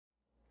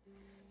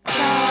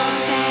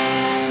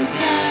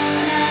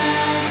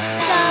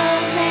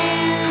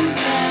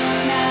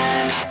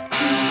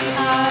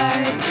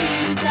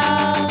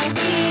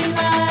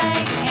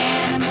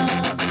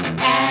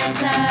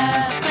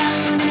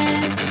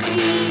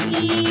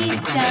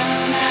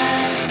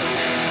Donuts.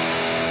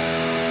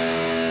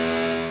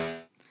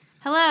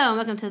 Hello, and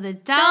welcome to the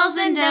Dolls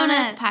and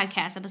Donuts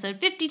podcast,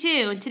 episode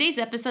 52. In today's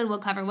episode, we'll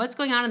cover what's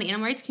going on in the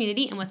animal rights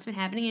community and what's been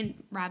happening in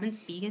Robin's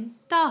vegan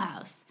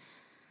dollhouse.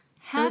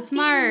 So it's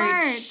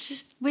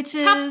March, which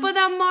is top of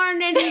the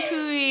morning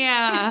to you.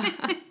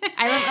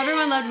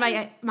 Everyone loved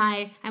my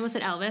I almost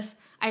said Elvis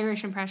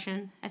Irish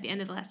impression at the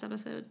end of the last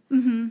episode.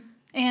 Mm-hmm.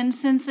 And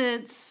since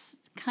it's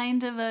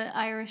kind of an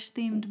Irish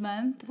themed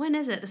month, when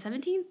is it? The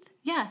 17th?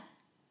 Yeah,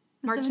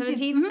 March 17th.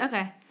 Mm-hmm.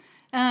 Okay.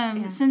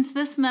 Since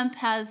this month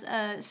has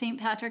St.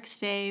 Patrick's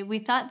Day, we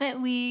thought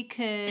that we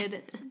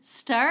could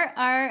start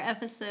our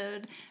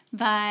episode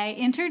by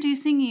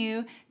introducing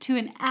you to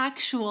an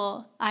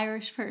actual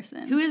Irish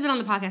person who has been on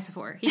the podcast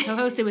before. He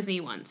co-hosted with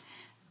me once.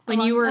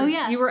 When you were,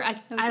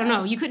 I don't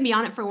know, you couldn't be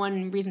on it for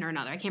one reason or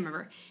another. I can't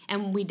remember.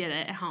 And we did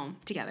it at home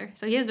together.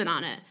 So he has been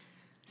on it.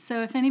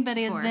 So if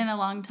anybody has been a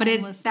long time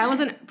listener. That was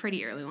a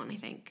pretty early one, I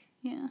think.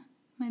 Yeah.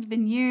 Might have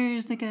been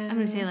years ago. I'm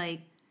going to say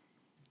like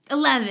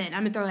 11. I'm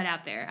going to throw that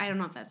out there. I don't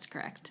know if that's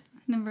correct.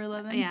 Number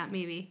 11? Yeah,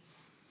 maybe.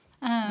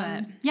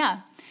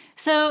 Yeah.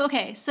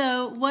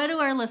 So what do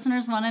our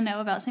listeners want to know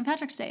about St.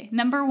 Patrick's Day?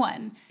 Number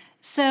one.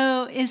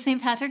 So is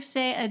St. Patrick's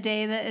Day a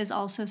day that is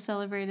also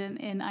celebrated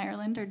in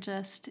Ireland or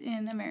just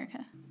in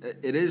America?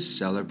 It is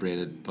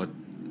celebrated, but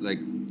like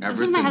everything.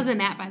 This is my husband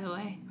Matt, by the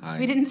way. Hi.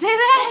 We didn't say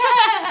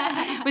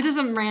that. Was this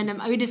some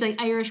random? We just like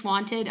Irish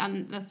wanted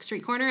on the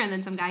street corner, and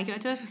then some guy came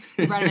up to us.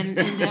 We brought him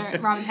into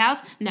Robin's house.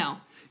 No.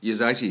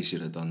 You actually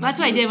should have done that. That's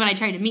what I did when I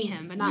tried to meet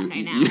him, but not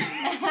right now. You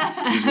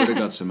would have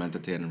got some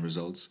entertaining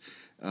results.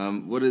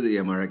 What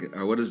do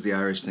what does the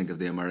Irish think of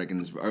the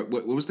Americans?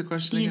 What was the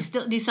question again?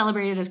 Do you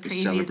celebrate it as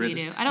crazy as we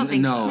do? I don't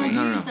think no, so. Or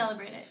do you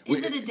celebrate it?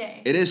 Is it a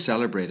day? It is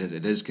celebrated.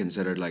 It is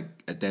considered like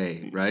a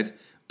day, right?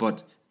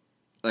 But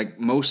like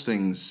most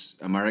things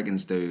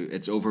Americans do,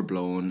 it's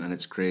overblown and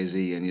it's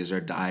crazy and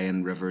you're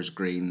dyeing rivers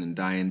green and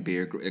dyeing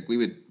beer. Like, we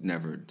would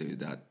never do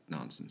that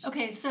nonsense.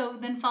 Okay, so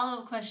then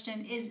follow-up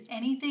question. Is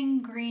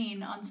anything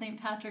green on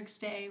St. Patrick's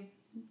Day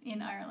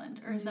in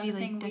Ireland? Or is that a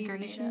thing we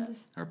made up?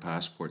 Our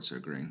passports are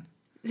green.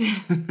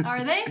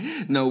 Are they?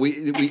 No,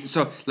 we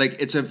so like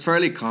it's a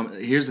fairly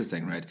common. Here's the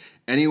thing, right?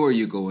 Anywhere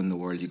you go in the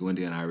world, you go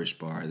into an Irish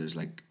bar, there's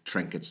like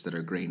trinkets that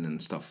are green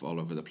and stuff all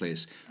over the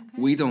place.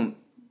 Okay. We don't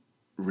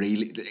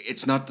really.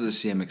 It's not to the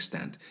same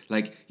extent.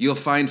 Like you'll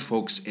find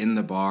folks in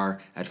the bar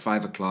at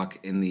 5 o'clock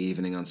in the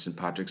evening on St.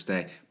 Patrick's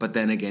Day, but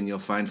then again, you'll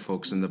find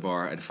folks in the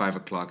bar at 5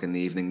 o'clock in the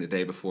evening the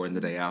day before and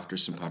the day after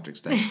St. Patrick's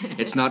Day.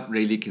 It's not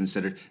really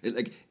considered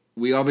like.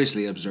 We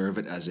obviously observe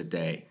it as a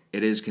day.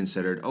 It is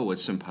considered,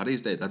 it's St.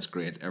 Paddy's Day, that's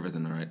great,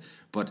 everything all right.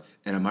 But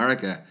in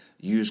America,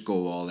 you just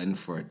go all in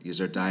for it. Yous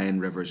are dyeing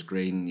rivers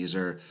green, yous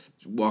are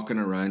walking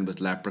around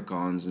with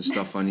leprechauns and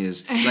stuff on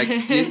yous. Like,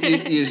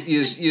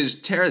 you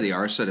tear the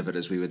arse out of it,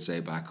 as we would say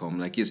back home.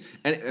 Like,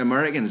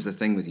 Americans, the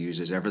thing with yous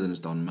is everything is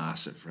done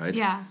massive, right?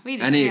 Yeah, we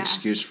do. Any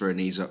excuse for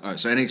any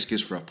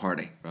excuse for a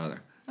party,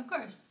 rather. Of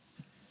course.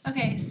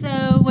 Okay,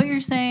 so what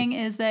you're saying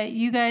is that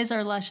you guys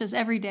are luscious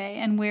every day,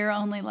 and we're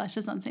only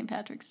luscious on St.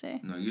 Patrick's Day.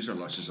 No, yous are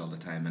luscious all the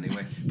time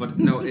anyway. But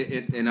no,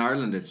 in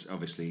Ireland, it's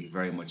obviously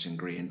very much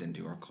ingrained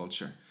into our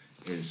culture,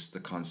 is the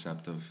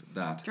concept of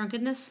that.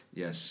 Drunkenness?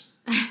 Yes.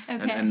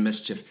 Okay. And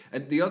mischief.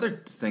 And the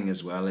other thing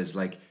as well is,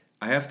 like,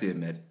 I have to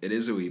admit, it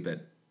is a wee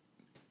bit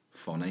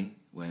funny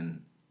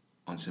when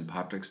on St.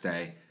 Patrick's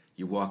Day,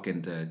 you walk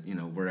into,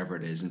 wherever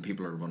it is, and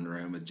people are running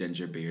around with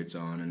ginger beards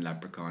on and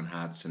leprechaun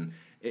hats, and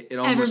it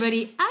almost...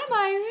 Everybody, I'm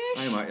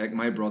Irish. Like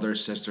my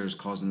brothers, sisters,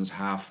 cousins,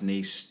 half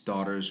niece,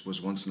 daughters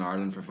was once in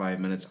Ireland for 5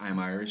 minutes. I'm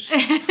Irish.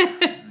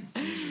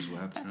 Jesus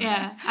wept. Right?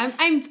 Yeah,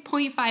 I'm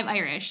 0.5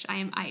 Irish. I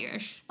am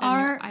Irish.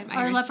 Are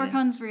Irish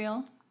leprechauns too.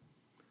 real?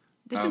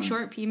 There's some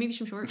short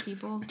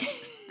people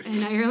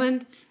in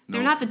Ireland.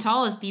 They're not the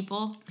tallest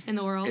people in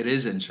the world. It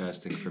is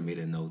interesting for me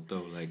to note,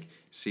 though, like,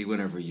 see,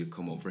 whenever you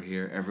come over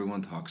here,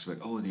 everyone talks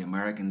about, the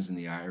Americans and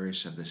the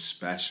Irish have this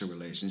special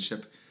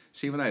relationship.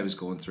 See, when I was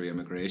going through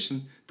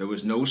immigration, there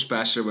was no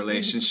special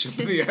relationship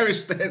with the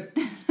Irish then.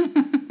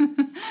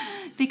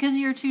 Because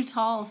you're too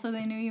tall, so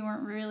they knew you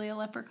weren't really a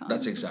leprechaun.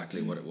 That's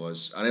exactly what it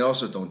was. And I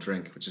also don't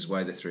drink, which is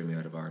why they threw me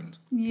out of Ireland.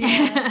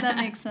 Yeah, that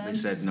makes sense.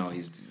 They said, no,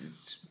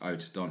 he's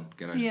out, done,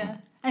 get out. Yeah.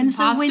 And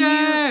Imposter.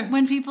 So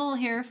when people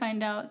here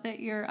find out that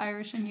you're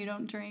Irish and you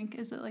don't drink,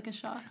 is it like a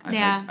shock? I've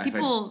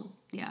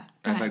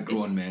had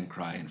grown men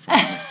cry in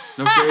front of me.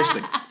 No,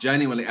 seriously,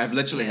 genuinely, I've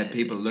literally had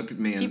people look at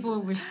me and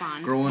people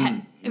respond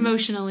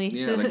emotionally.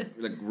 Yeah,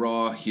 like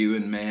raw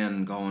human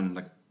men going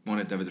like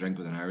wanted to have a drink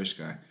with an Irish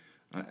guy.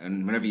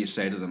 And whenever you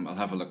say to them, I'll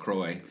have a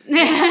LaCroix.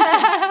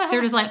 They're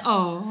just like,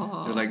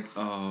 oh. They're like,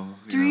 oh.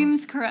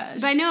 Dreams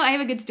crushed. But I know I have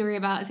a good story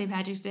about St.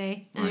 Patrick's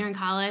Day. And we were in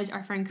college.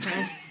 Our friend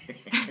Chris,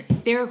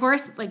 they were, of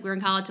course, like we were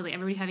in college, so like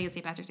everybody's having a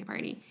St. Patrick's Day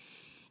party.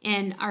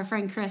 And our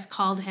friend Chris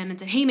called him and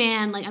said, hey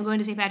man, like I'm going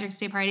to St. Patrick's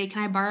Day party.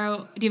 Can I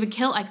borrow, do you have a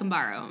kilt I can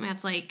borrow? And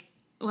Matt's like,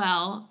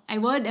 well, I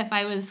would if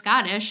I was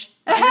Scottish.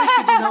 Irish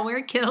people don't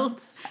wear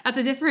kilts. That's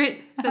a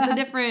different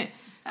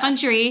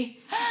country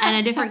and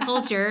a different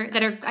culture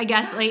that are, I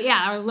guess,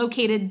 are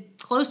located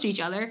close to each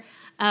other.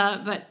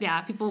 But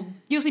yeah,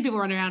 you'll see people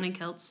running around in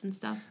kilts and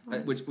stuff.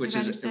 Which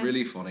is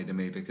really funny to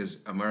me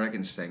because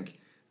Americans think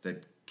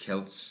that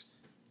kilts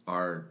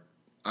are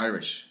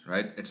Irish,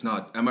 right? It's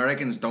not.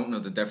 Americans don't know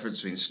the difference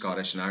between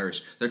Scottish and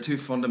Irish. They're two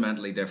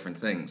fundamentally different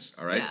things,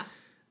 all right? Yeah.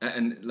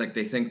 And like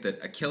they think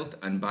that a kilt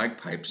and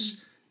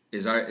bagpipes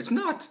is Irish. It's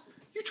not.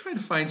 You try to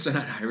find some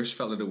Irish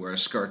fella to wear a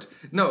skirt.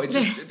 No, it's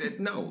just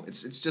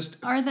it's just.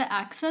 Are the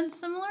accents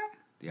similar?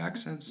 The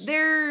accents?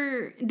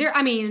 They're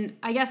don't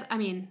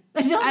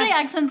say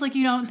accents like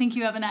you don't think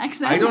you have an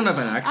accent. I don't have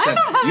an accent.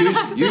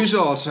 You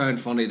all sound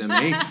funny to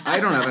me. I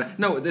don't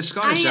have the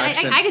Scottish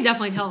accent. I can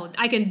definitely tell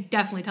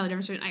the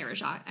difference between an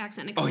Irish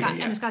accent and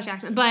a Scottish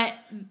accent. But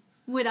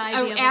would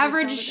I be able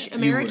average to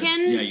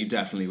American? You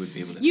definitely would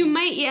be able to. You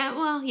might,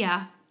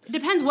 It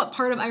depends what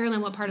part of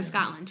Ireland, what part of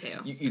Scotland too.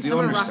 You do Some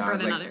understand, are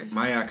rougher than like, others.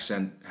 My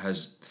accent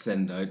has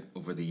thinned out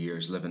over the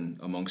years living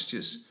amongst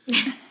yous.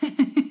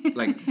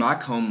 Like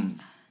back home,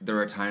 there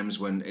are times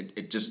when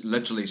it just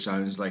literally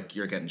sounds like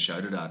you're getting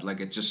shouted at. Like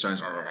it just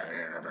sounds.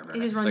 It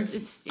just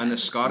runs, and the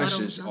Scottish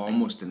is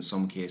almost in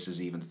some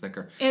cases even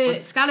thicker.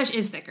 Scottish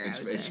is thicker.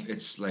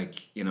 It's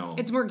like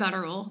It's more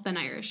guttural than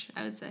Irish,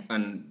 I would say.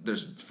 And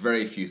there's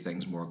very few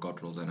things more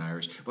guttural than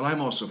Irish. Well,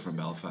 I'm also from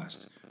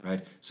Belfast,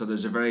 right? So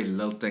there's a very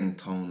lilting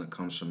tone that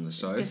comes from the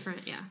south. It's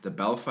different, yeah. The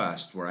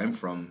Belfast, where I'm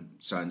from,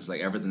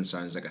 everything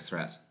sounds like a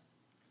threat.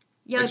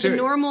 Yeah, like the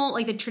normal,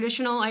 like the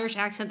traditional Irish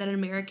accent that an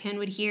American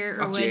would hear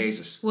or would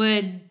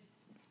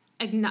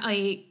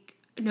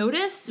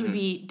notice would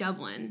be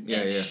Dublin.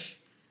 Yeah.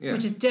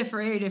 Which is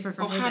very different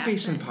from his happy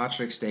accent. St.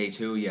 Patrick's Day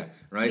to you,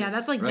 right? Yeah,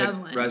 that's like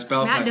Dublin. Whereas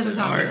Belfast doesn't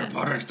talk like that.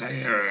 Patrick's Day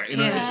here.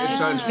 It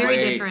sounds very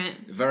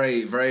different.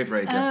 Very, very,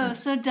 very different. Oh,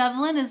 so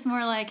Dublin is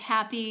more like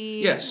happy.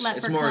 Yes,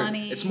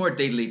 leprechaun-y. it's more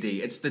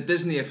diddly-dee. It's the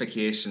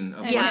Disneyification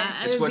of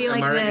it's what like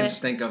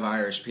Americans think of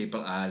Irish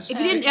people as. If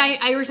you did an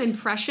Irish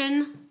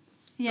impression,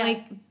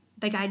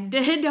 like I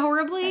did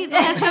horribly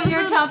last at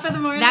your top of the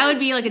morning, that would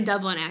be like a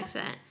Dublin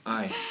accent.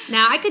 Aye.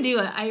 Now I could do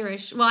an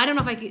Irish. Well, I don't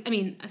know if I could. I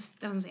mean, I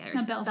wasn't say Irish.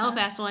 A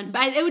Belfast one,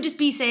 but it would just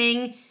be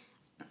saying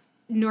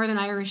Northern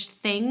Irish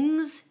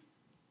things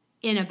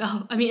in a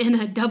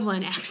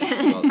Dublin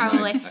accent,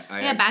 probably.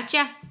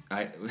 Batcha.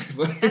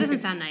 That doesn't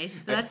sound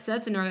nice, but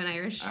that's a Northern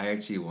Irish. I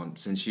actually want,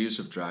 since you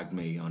have dragged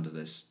me onto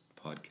this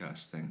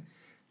podcast thing,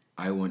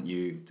 I want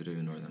you to do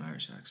a Northern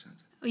Irish accent.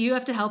 You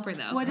have to help her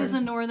though. What is a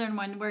northern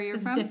one? Where you're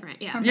from? It's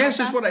different, yeah. Yes,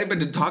 that's what I've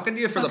been talking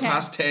to you for the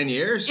past 10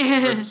 years,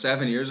 or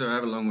 7 years, or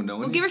however long we've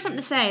known you. Give her something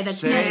to say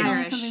that's not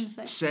Irish. Something to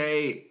say.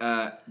 Say,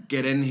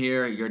 get in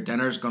here, your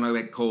dinner's gonna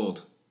get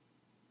cold.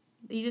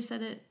 You just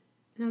said it.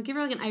 No, give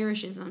her like an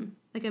Irishism,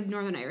 like a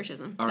Northern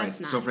Irishism. All right.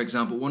 So, for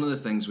example, one of the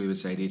things we would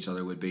say to each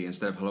other would be,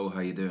 instead of "Hello, how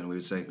you doing?" we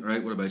would say, "All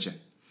right, what about you?"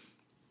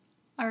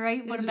 All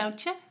right, what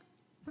about you?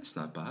 That's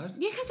not bad.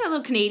 Yeah, because I'm a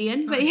little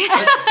Canadian, but yeah.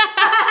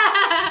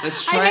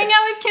 Let's try I hang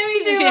out with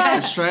Kimmy too much.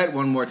 Let's try it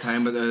one more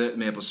time with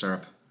maple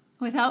syrup.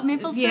 Without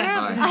maple syrup?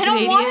 Yeah. I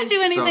don't want to do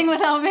anything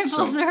without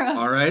maple syrup.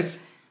 All right.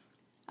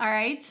 All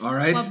right. All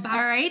right.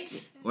 All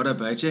right. What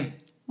about you?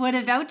 What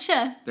about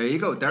you? There you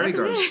go, Dairy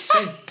Girls.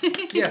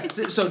 Yeah,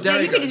 so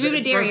Dairy Girls. You could just move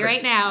to Dairy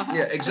right now.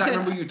 Yeah, exactly.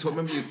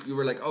 Remember you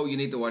were like, oh, you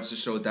need to watch the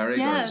show Dairy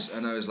Girls,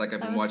 and I was like,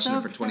 I've been watching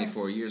it for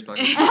 24 years back.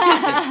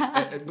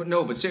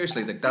 But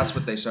seriously, like that's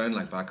what they sound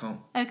like back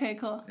home. Okay,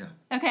 cool.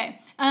 Yeah. Okay.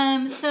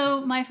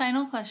 So my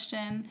final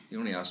question. You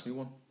only asked me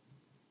one.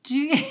 Do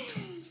you?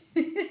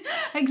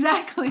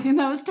 Exactly, and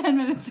that was 10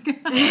 minutes ago.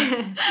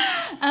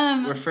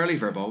 We're fairly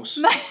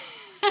verbose.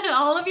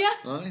 All of you?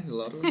 Aye, a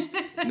lot of us.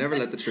 Never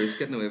let the truth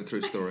get in the way of a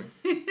true story.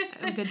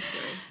 A good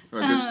story. Or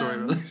a good story,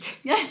 rather.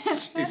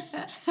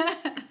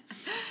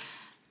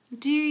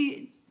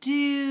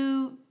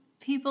 Do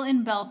people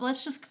in Belfast,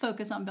 let's just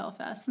focus on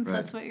Belfast since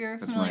that's what you're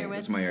familiar with.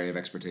 That's my area of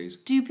expertise.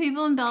 Do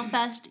people in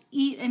Belfast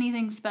eat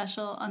anything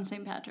special on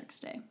St. Patrick's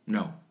Day?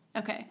 No.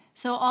 Okay,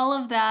 so all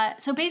of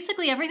that, so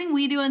basically everything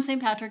we do on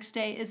St. Patrick's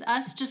Day is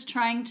us just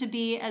trying to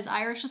be as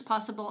Irish as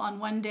possible on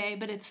one day,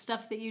 but it's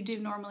stuff that you do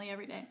normally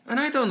every day.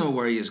 And I don't know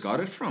where you got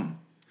it from.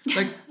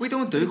 Like, we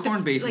don't do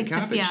corned beef and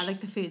cabbage.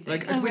 Like the food thing.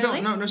 Like, oh, we really?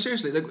 don't, no,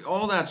 seriously, like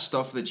all that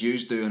stuff that you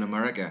do in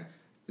America,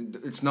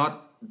 it's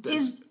not...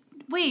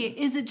 Wait,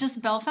 is it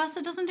just Belfast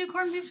that doesn't do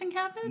corned beef and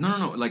cabbage?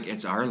 No, like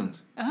it's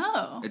Ireland.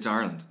 Oh. It's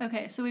Ireland.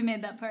 Okay, so we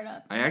made that part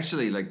up. I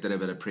actually did a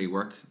bit of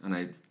pre-work, and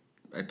I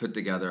put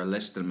together a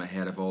list in my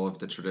head of all of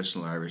the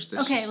traditional Irish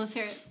dishes. Okay, let's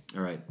hear it.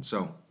 All right,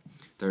 so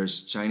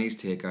there's Chinese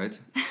takeout,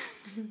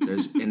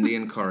 there's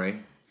Indian curry.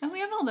 Oh, we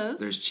have all those.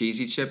 There's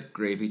cheesy chip,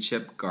 gravy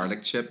chip,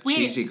 garlic chip, Wait,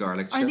 cheesy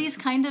garlic chip. Are these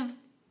kind of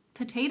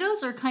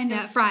potatoes or kind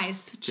of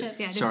fries? Chips.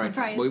 Yeah, sorry,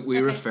 fries. we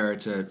Okay. refer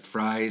to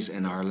fries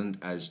in Ireland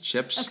as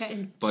chips.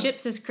 Okay. But,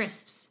 Chips is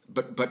crisps.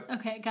 But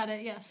Okay, got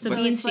it. Yes. So So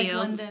beans it's like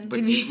fields. London.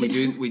 But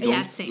we don't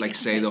Yeah, same.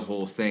 say the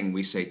whole thing.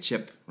 We say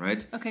chip,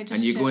 right? Okay, just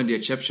and you chip. go into a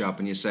chip shop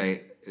and you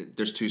say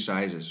there's two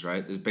sizes,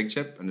 right? There's big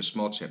chip and there's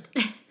small chip.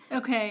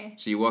 Okay.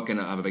 So you walk in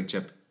and have a big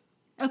chip.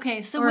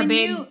 Okay, so Or a when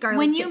big you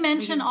garlic chip.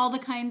 mention all the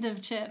kind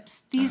of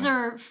chips, these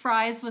are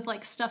fries with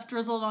like stuff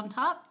drizzled on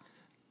top?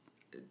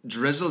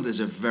 Drizzled is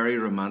a very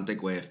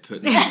romantic way of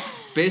putting it.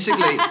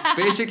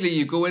 Basically,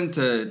 you go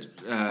into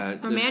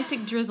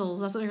Romantic Drizzles.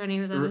 That's what her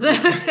name is.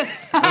 romantic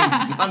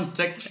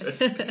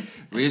drizzle.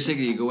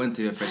 Basically, you go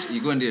into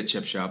a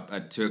chip shop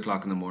at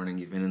 2:00 in the morning.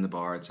 You've been in the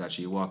bar,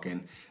 etc. You walk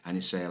in and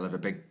you say, "I'll have a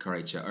big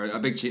curry chip or a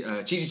big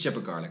cheesy chip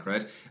with garlic,"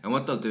 right? And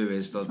what they'll do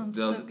is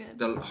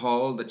they'll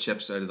haul the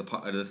chips out of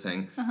the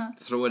thing,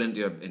 throw it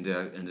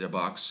into a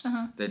box.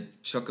 They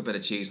chuck a bit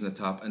of cheese on the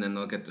top, and then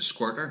they'll get the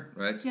squirter,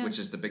 right, which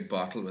is the big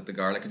bottle with the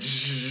garlic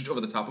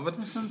over the top of it.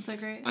 That sounds so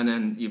great. And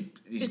then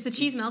is the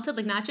cheese melted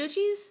like nacho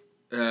cheese?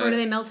 Or do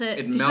they melt it?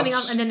 It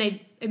melts, and then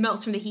it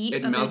melts from the heat.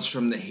 It melts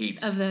from the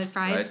heat of the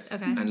fries.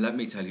 Right? Okay. And let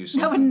me tell you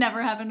something. That would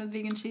never happen with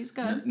vegan cheese.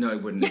 Go ahead. No,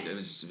 it wouldn't. It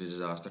was a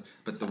disaster.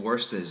 But the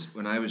worst is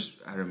when I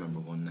remember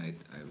one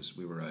night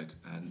we were out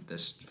and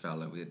this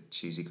fella, we had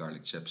cheesy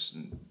garlic chips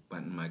and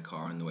went in my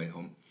car on the way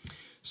home.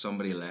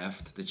 Somebody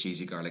left the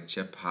cheesy garlic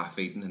chip half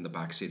eaten in the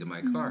backseat of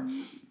my car.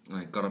 And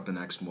I got up the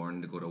next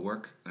morning to go to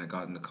work and I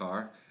got in the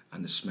car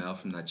and the smell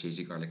from that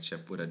cheesy garlic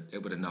chip would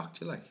have knocked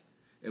you like.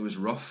 It was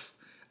rough.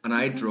 And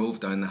I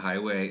drove down the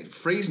highway,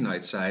 freezing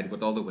outside,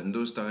 with all the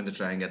windows down to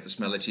try and get the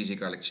smell of cheesy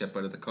garlic chip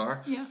out of the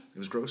car. Yeah. It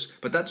was gross.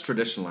 But that's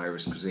traditional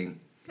Irish cuisine.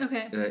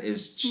 Okay.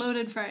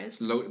 Loaded fries.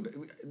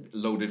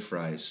 Loaded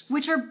fries.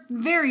 Which are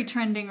very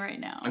trending right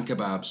now. And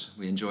kebabs.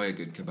 We enjoy a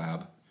good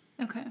kebab.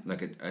 Okay.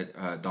 Like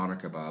a doner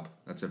kebab.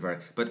 That's a very...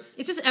 But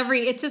it's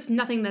just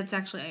nothing that's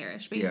actually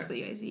Irish,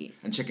 basically, you guys eat.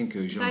 And chicken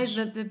coujons. Besides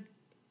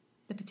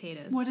the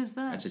potatoes. What is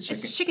that?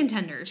 It's chicken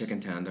tenders.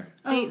 Chicken tender.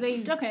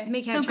 They okay.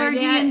 Make so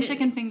Guardian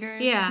chicken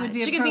fingers. Yeah, would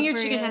be chicken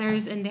fingers, chicken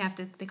tenders, and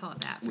they call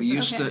it that. We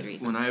used to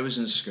when I was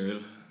in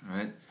school,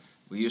 right?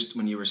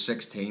 When you were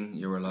 16,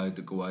 you were allowed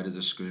to go out of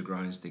the school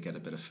grounds to get a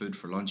bit of food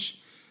for lunch,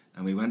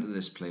 and we went to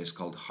this place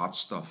called Hot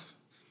Stuff,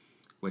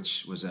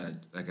 which was a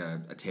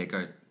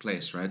takeout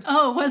place, right?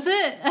 Oh, was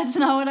it? That's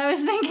not what I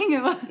was thinking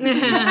it was.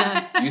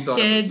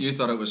 You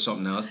thought it was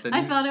something else, didn't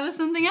you? I thought it was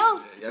something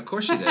else. Of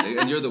course you did,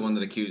 and you're the one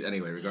that accused.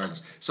 Anyway,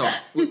 regardless. So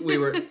we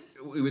would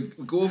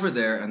go over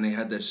there, and they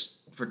had this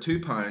for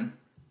 £2.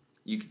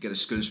 You could get a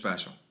school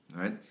special,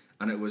 right?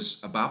 And it was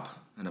a bap,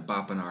 and a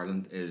bap in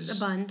Ireland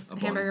is a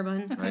hamburger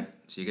bun, right? Okay.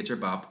 So you get your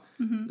bap,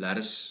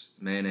 lettuce,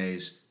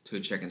 mayonnaise, 2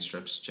 chicken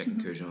strips, chicken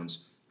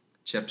coujons,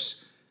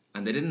 chips.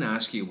 And they didn't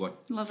ask you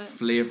what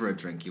flavour of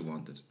drink you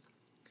wanted.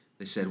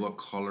 They said, what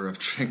colour of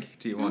drink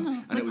do you want?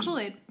 And like it was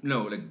Kool-Aid.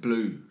 No, like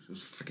blue. It was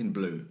freaking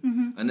blue.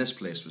 And this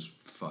place was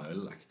foul.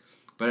 Like,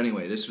 but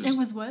anyway, this was... It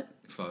was what?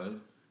 Foul.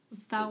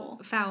 Foul.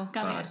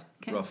 Got Bad. it.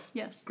 Okay. Rough.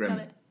 Yes, grim, got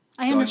it.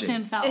 I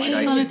understand foul. I just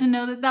dicey. wanted to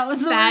know that was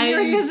the word you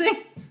were using.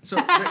 So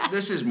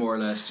this is more or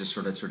less just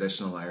sort of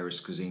traditional Irish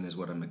cuisine is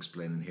what I'm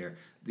explaining here.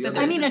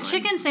 A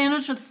chicken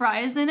sandwich with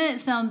fries in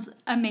it sounds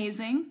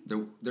amazing.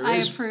 I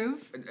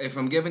approve. If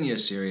I'm giving you a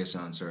serious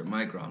answer,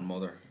 my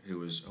grandmother, who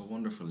was a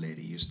wonderful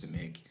lady, used to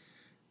make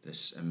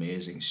this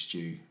amazing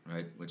stew,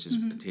 right, which is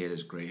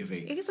potatoes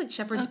gravy. I guess like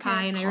shepherd's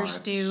pie and Irish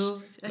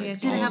stew. Did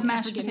it have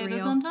mashed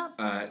potatoes on top?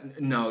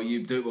 No,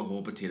 you do it with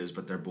whole potatoes,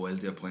 but they're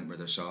boiled to a point where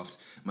they're soft.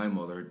 My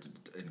mother,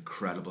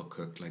 incredible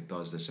cook,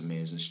 does this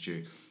amazing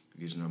stew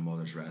using her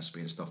mother's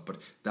recipe and stuff.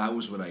 But that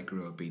was what I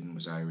grew up eating,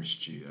 was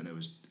Irish stew, and it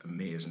was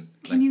amazing.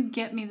 Can you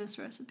get me this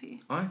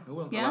recipe? I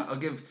will. Yeah? I'll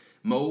give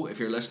Mo, if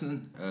you're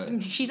listening.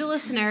 She's a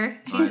listener.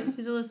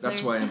 She's a listener.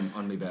 That's why I'm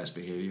on my best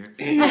behaviour.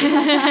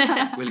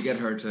 We'll get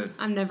her to...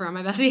 I'm never on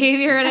my best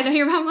behaviour, and I know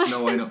your mom listens.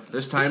 No, I know.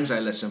 There's times I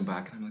listen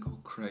back and I'm like, oh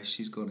Christ,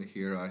 she's going to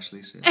hear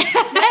Ashley say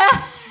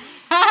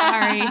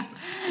Sorry.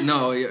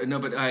 No,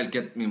 but I'll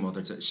get my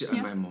mother to...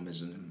 My mum is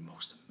the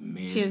most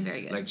amazing. She is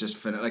very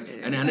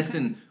good. And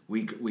anything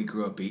we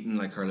grew up eating,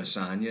 like her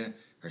lasagna,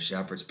 her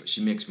shepherd's, but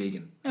she makes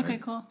vegan. Okay,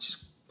 right? cool. She's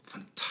a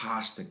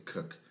fantastic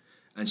cook.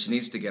 And she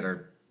needs to get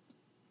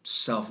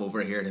herself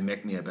over here to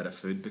make me a bit of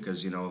food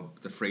because,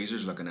 the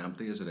freezer's looking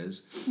empty as it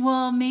is.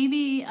 Well,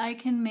 maybe I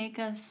can make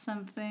us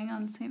something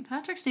on St.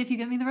 Patrick's Day if you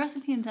get me the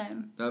recipe in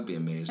time. That'd be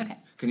amazing. Okay.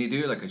 Can you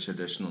do like a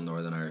traditional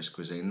Northern Irish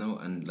cuisine though,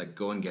 and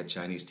go and get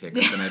Chinese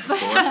takeout the night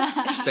before,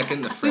 stick it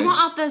in the fridge? We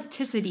want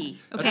authenticity,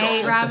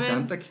 okay, that's Robin?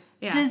 authentic.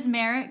 Yeah. Does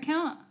merit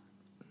count?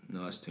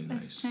 No, that's too nice.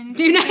 That's Chinese.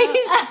 Too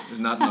nice. There's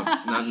not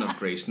enough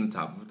grease on the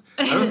top of it.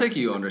 I don't think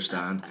you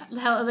understand. The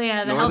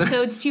health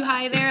code's too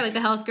high there. Like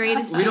the health grade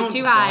is too high. We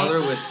don't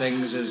bother with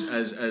things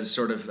as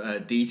sort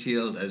of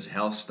detailed as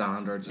health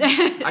standards.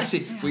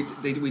 Actually,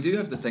 we do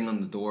have the thing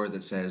on the door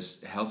that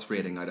says health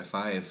rating out of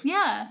 5.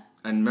 Yeah.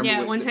 And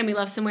remember, one time we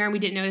left somewhere and we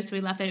didn't notice till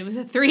we left it. It was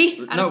a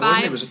 3 out of 5. No, it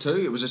wasn't. It was a 2.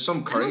 It was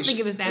some curry. I don't think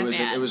it was that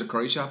bad. It was a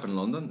curry shop in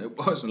London. It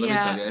was. And let me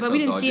tell you, but we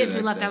didn't see it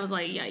till we left. I was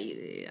like,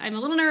 I'm a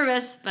little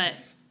nervous, but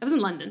I was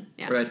in London.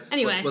 Yeah. Right.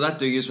 Anyway. Well, that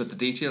do use with the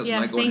details. Yes,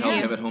 and I go and help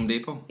you. him at Home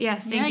Depot.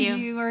 Yes, thank you.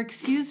 You are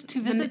excused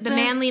to visit the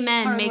manly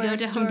men may go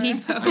to store. Home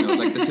Depot. I know,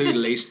 like the 2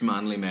 least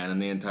manly men in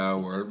the entire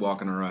world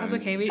walking around.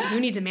 That's okay. Who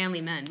needs a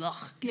manly man?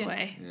 Ugh, go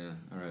away. Yeah,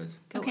 all right.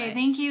 Go okay, away.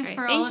 thank you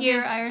for all of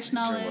your Irish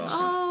knowledge. Welcome.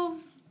 Oh,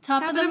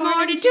 top of the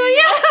morning morning to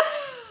you.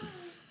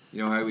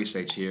 You know how we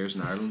say cheers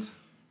in Ireland?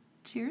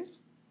 Cheers?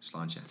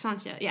 Sláinte.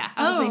 Sláinte, yeah.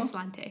 I was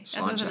going to say slante. That's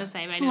what I was going to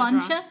say, but I know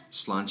it's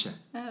wrong. Sláinte.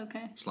 Oh,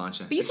 okay. Sláinte.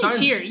 But you say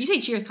cheers. You say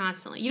cheers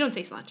constantly. You don't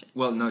say sláinte.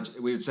 Well, no,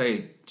 we would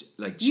say,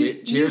 like,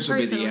 cheers would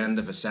be the end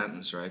of a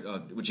sentence, right?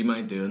 Oh, would you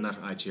mind doing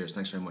that? Cheers.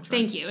 Thanks very much. Right?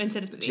 Thank you.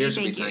 Instead of cheers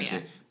would be thank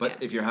you.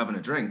 But if you're having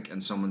a drink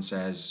and someone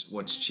says,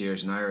 what's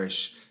cheers in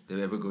Irish?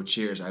 They ever go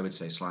cheers, I would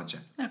say sláinte.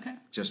 Okay.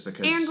 Just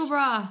because. Aaron go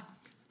bra.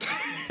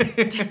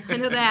 I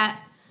know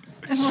that.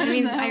 It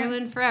means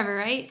Ireland forever,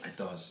 right? It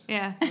does.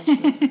 Yeah.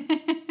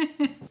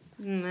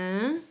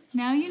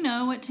 Now you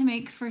know what to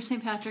make for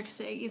St. Patrick's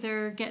Day.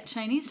 Either get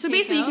Chinese So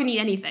basically you can eat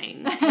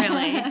anything,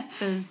 really.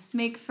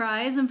 Make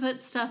fries and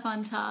put stuff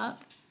on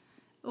top.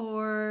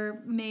 Or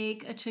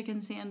make a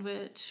chicken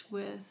sandwich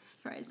with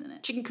fries in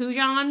it. Chicken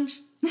coujons.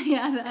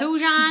 Yeah, that.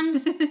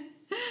 Coujons.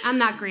 I'm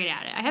not great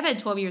at it. I have had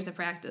 12 years of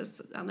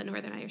practice on the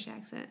Northern Irish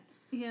accent.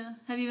 Yeah.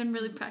 Have you been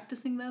really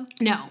practicing, though?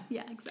 No.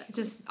 Yeah, exactly. It's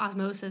just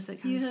osmosis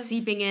that comes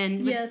seeping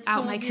in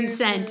without my years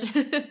consent.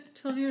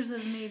 12 years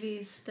of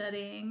maybe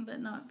studying, but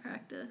not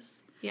practice.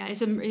 Yeah,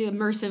 it's an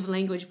immersive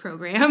language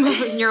program.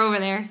 You're over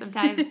there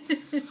sometimes.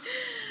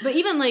 But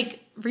even, like,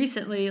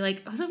 recently,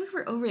 like, I was we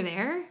were over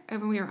there, or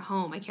when we were at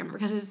home, I can't remember,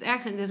 because his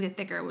accent does get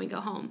thicker when we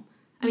go home.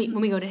 I mean,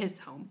 when we go to his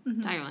home,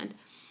 to Ireland.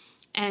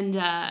 And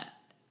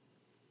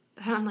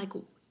I'm like,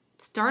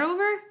 start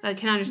over? I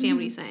can understand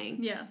what he's saying.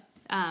 Yeah.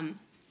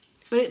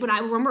 But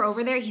when we're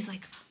over there, he's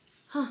like,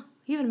 huh,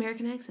 you have an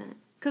American accent.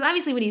 Because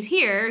obviously when he's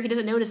here, he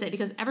doesn't notice it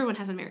because everyone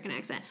has an American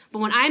accent. But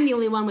when I'm the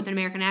only one with an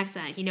American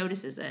accent, he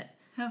notices it.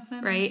 How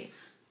funny. Right?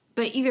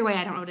 But either way,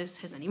 I don't notice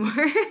his anymore.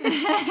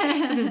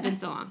 Because it's been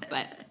so long.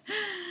 But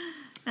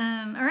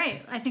all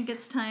right. I think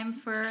it's time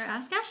for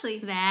Ask Ashley.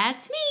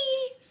 That's me.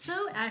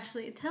 So,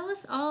 Ashley, tell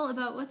us all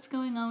about what's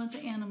going on with the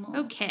animals.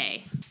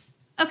 Okay,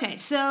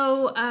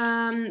 so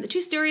the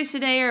two stories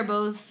today are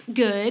both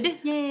good.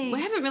 Yay.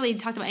 We haven't really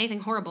talked about anything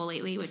horrible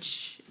lately,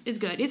 which is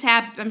good. It's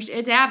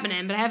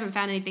happening, but I haven't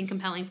found anything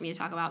compelling for me to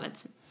talk about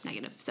that's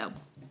negative. So,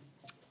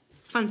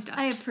 fun stuff.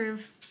 I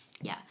approve.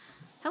 Yeah.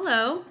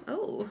 Hello.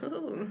 Oh.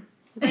 You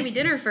made me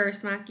dinner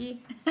first, Maki.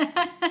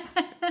 I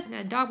got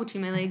a dog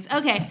between my legs.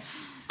 Okay.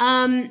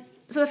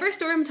 So the first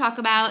story I'm going to talk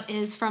about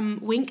is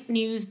from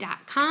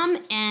winknews.com,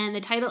 and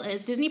the title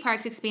is Disney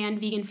Parks Expand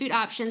Vegan Food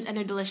Options and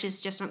They're Delicious,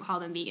 Just Don't Call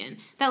Them Vegan.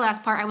 That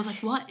last part, I was like,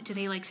 what? Do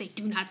they like say,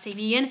 do not say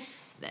vegan?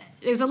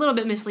 It was a little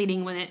bit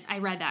misleading when I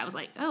read that. I was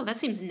like, oh, that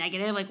seems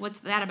negative. Like, what's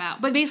that about?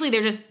 But basically,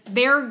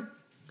 they're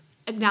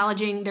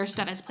acknowledging their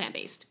stuff as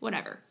plant-based.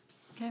 Whatever.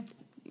 Okay.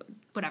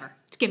 Whatever.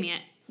 Just give me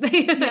it.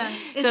 Yeah.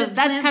 So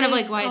that's kind of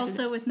like why it's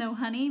also with no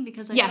honey,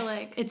 because I feel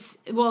like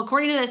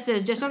according to this, it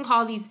says just don't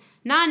call these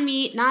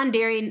non-meat,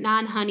 non-dairy,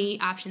 non-honey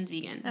options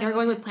vegan. They're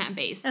going with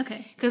plant-based.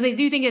 Okay. Because they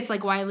do think it's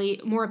like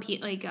widely more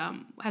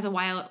has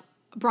a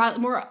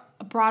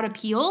broad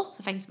appeal,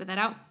 if I can spit that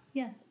out.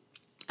 Yeah.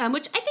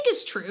 Which I think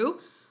is true.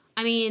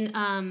 I mean,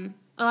 a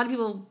lot of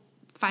people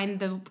find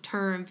the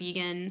term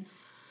vegan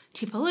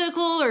too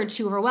political or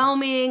too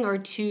overwhelming or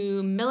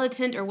too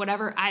militant or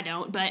whatever. I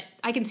don't, but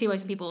I can see why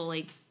some people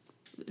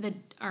that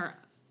are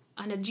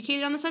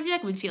uneducated on the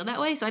subject would feel that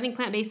way. So I think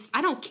plant-based,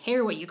 I don't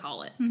care what you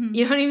call it. Mm-hmm.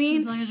 You know what I mean?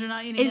 As long as you're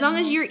not eating As long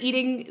as you're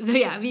eating,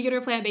 vegan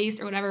or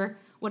plant-based or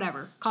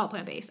whatever, call it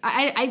plant-based.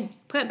 I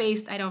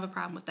plant-based, I don't have a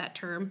problem with that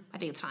term. I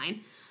think it's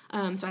fine.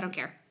 So I don't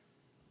care.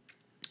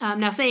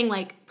 Now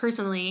saying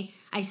personally,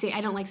 I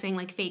don't like saying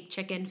fake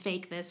chicken,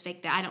 fake this,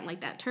 fake that. I don't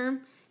like that term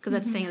because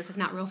that's saying it's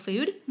not real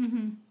food.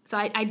 Mm-hmm. So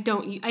I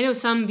know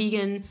some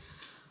vegan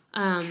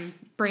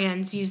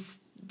brands use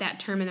that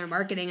term in their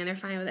marketing and they're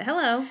fine with it.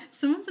 Hello.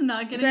 Someone's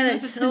not getting enough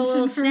attention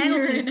little from you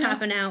snaggletooth right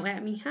popping out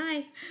at me.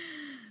 Hi.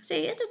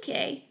 Say it's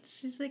okay.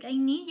 She's like, I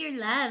need your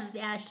love,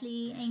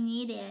 Ashley. I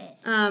need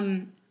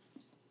it.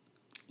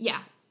 Yeah.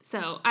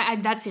 So I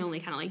that's the only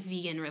kind of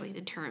vegan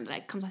related term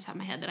that comes off the top of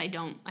my head that I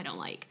don't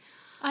like.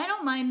 I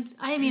don't mind.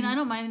 I mean, I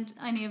don't mind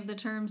any of the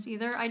terms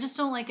either. I just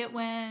don't like it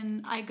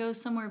when I go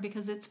somewhere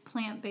because it's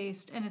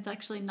plant-based and it's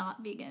actually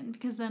not vegan,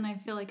 because then I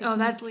feel like it's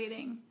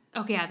misleading.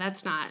 Okay, yeah,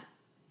 that's not.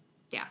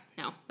 Yeah,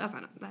 no, that's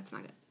not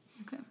good.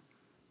 Okay.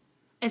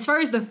 As far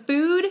as the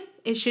food,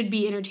 it should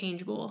be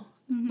interchangeable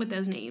with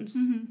those names.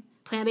 Mm-hmm.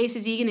 Plant-based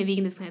is vegan and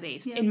vegan is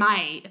plant-based, in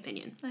my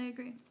opinion. I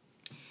agree.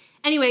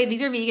 Anyway,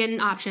 these are vegan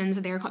options.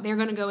 They're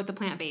going to go with the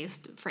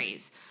plant-based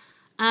phrase.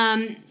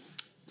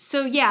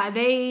 So yeah,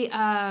 they're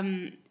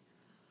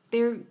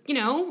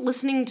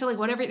listening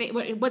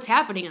to what's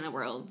happening in the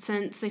world,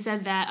 since they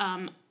said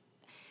that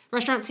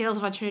restaurant sales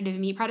of alternative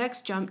meat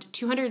products jumped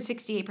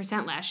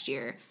 268% last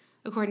year,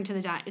 according to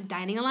the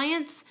Dining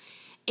Alliance.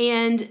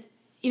 And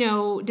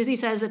Disney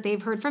says that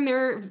they've heard from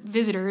their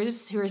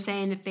visitors who are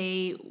saying that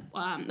they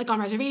on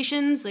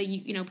reservations,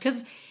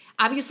 because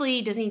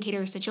obviously Disney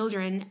caters to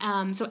children,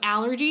 so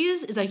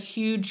allergies is a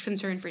huge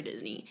concern for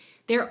Disney.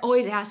 They're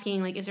always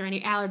asking, is there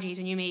any allergies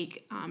when you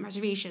make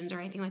reservations or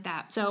anything like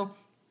that? So,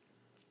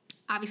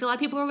 obviously, a lot of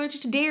people are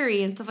allergic to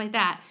dairy and stuff like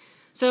that.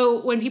 So,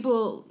 when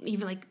people,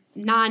 even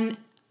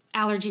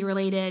non-allergy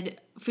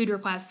related food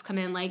requests come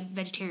in, like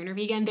vegetarian or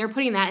vegan, they're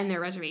putting that in their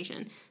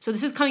reservation. So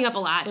this is coming up a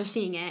lot. They're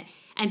seeing it.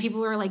 And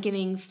people are like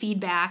giving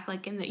feedback,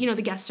 like in the,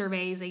 the guest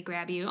surveys, they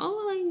grab you,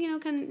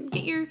 can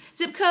get your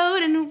zip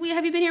code and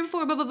have you been here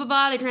before, blah, blah, blah,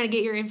 blah. They're trying to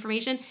get your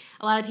information.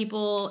 A lot of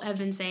people have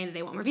been saying that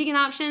they want more vegan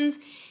options.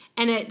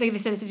 And like they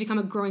said, it's become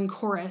a growing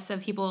chorus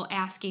of people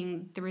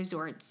asking the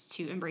resorts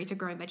to embrace a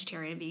growing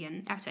vegetarian and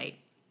vegan appetite.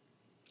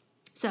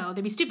 So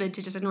they'd be stupid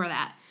to just ignore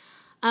that.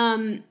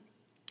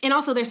 And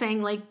also they're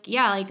saying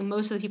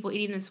most of the people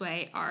eating this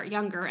way are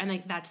younger, and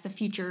like that's the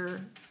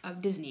future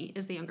of Disney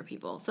is the younger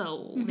people.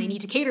 So they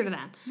need to cater to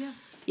them. Yeah.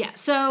 Yeah.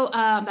 So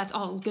that's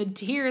all good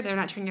to hear. They're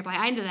not turning a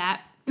blind eye to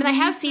that. And I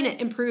have seen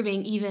it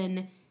improving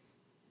even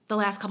the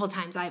last couple of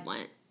times I've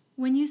went.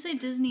 When you say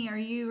Disney, are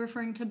you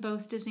referring to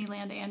both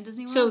Disneyland and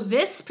Disney World? So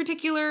this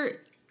particular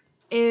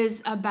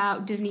is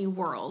about Disney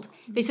World.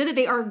 They said that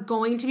they are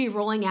going to be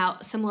rolling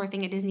out a similar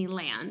thing at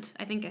Disneyland.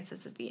 I think it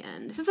says at the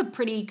end. This is a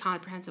pretty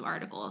comprehensive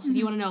article, so if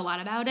you want to know a lot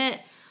about it,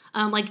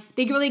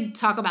 they really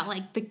talk about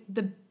like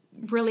the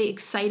really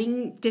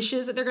exciting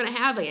dishes that they're going to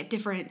have like at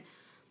different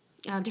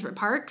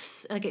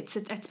parks. Like it's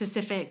at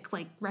specific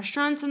like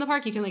restaurants in the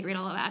park. You can like read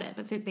all about it,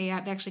 but they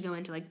actually go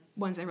into like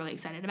ones they're really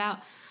excited about.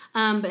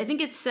 But I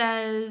think it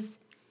says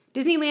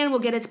Disneyland will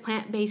get its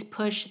plant-based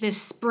push this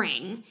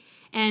spring.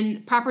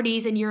 And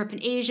properties in Europe and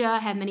Asia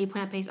have many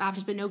plant-based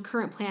options, but no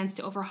current plans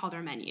to overhaul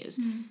their menus.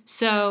 Mm-hmm.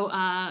 So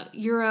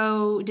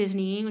Euro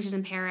Disney, which is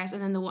in Paris,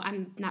 and then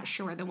I'm not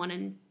sure where the one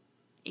in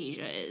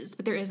Asia is,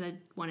 but there is a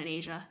one in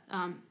Asia.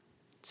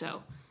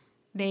 So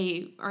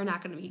they are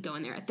not going to be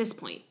going there at this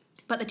point.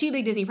 But the two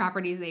big Disney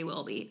properties, they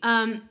will be.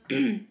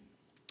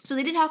 So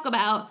they did talk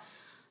about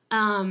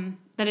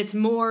that it's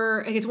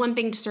more, like it's one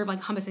thing to serve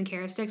like hummus and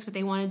carrot sticks, but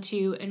they wanted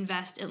to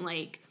invest in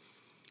like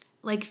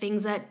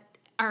things that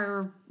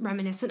are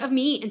reminiscent of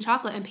meat and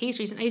chocolate and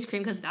pastries and ice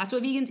cream, because that's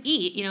what vegans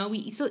eat.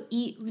 We still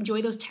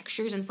enjoy those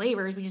textures and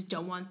flavors. We just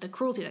don't want the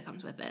cruelty that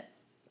comes with it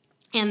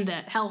and the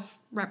health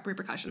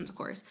repercussions, of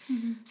course.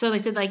 Mm-hmm. So they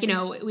said, we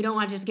don't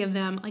want to just give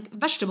them like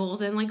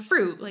vegetables and like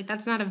fruit. Like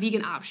that's not a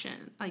vegan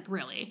option, like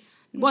really.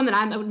 One that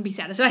I wouldn't be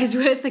satisfied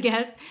with, I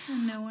guess.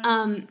 And no one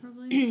else,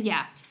 probably.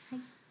 Yeah.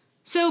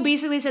 So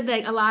basically they said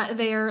that a lot,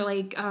 they're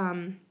like,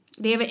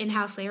 they have an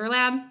in-house flavor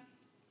lab.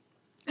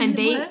 And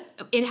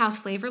in-house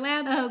flavor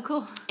lab. Oh,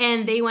 cool.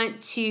 And they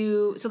went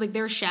to, so like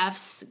their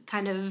chefs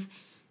kind of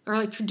are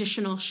like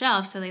traditional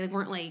chefs. So they like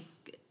weren't like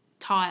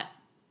taught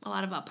a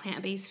lot about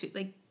plant-based food,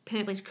 like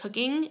plant-based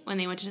cooking when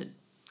they went to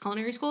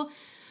culinary school.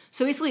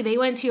 So basically they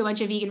went to a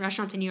bunch of vegan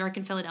restaurants in New York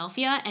and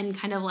Philadelphia and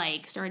kind of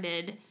like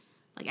started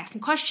like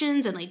asking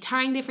questions and like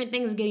trying different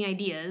things, getting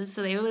ideas.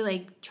 So they really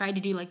like tried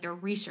to do like their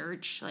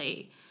research,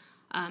 like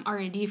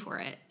R&D for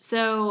it.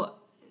 So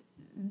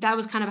that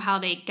was kind of how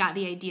they got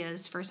the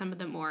ideas for some of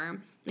the more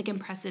like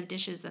impressive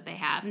dishes that they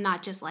have.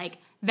 Not just like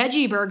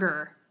veggie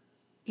burger,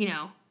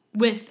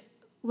 with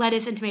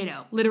lettuce and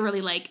tomato,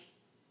 literally like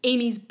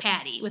Amy's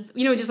patty with,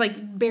 just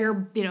like bare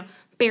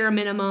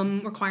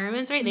minimum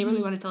requirements, right? Mm-hmm. They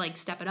really wanted to like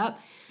step it up.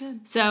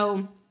 Good.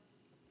 So,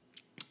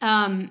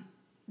 and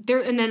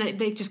then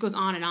it just goes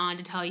on and on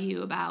to tell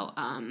you about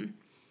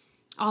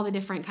all the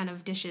different kind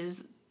of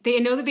dishes.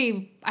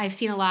 I've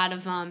seen a lot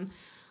of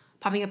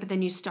popping up at the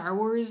new Star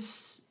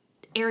Wars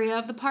area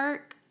of the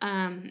park.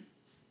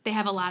 They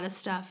have a lot of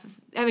stuff.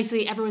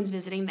 Obviously, everyone's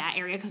visiting that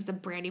area because it's the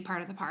brand new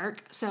part of the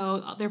park.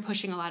 So they're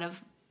pushing a lot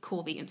of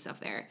cool vegan stuff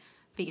there,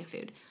 vegan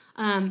food.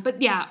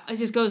 But yeah, it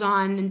just goes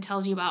on and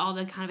tells you about all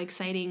the kind of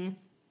exciting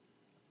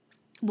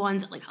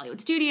ones at like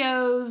Hollywood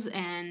Studios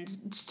and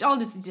just all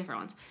just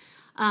different ones.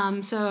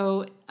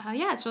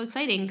 Yeah, it's really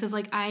exciting because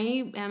like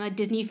I am a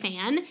Disney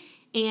fan,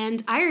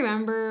 and I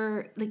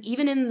remember like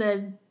even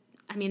in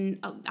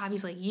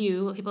obviously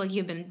people like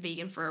you have been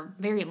vegan for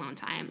a very long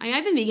time.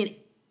 I've been vegan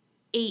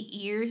 8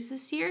 years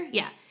this year.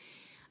 Yeah.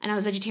 And I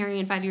was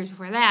vegetarian 5 years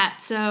before that.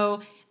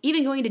 So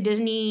even going to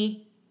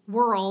Disney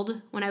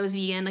World when I was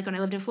vegan, like when I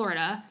lived in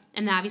Florida,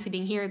 and then obviously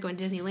being here, going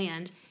to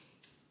Disneyland,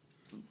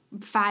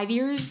 5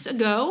 years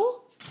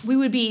ago, we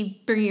would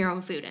be bringing our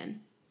own food in.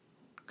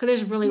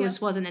 Because there really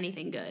wasn't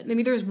anything good. I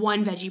mean, there was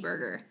one veggie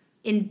burger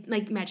in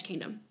like Magic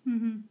Kingdom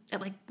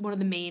at like one of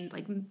the main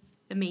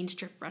the main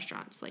strip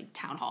restaurants, like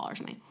Town Hall or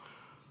something.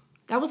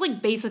 That was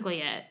like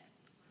basically it.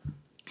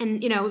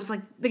 And it was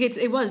like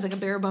it was like a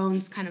bare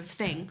bones kind of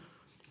thing.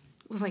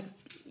 It was like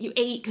you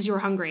ate because you were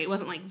hungry. It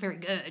wasn't like very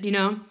good,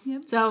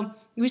 Yep. So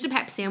we used to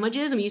pack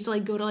sandwiches, and we used to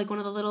like go to like one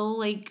of the little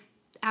like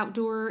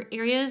outdoor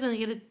areas and like,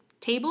 get a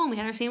table, and we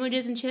had our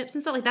sandwiches and chips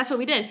and stuff. Like that's what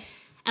we did.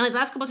 And like the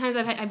last couple of times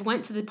I've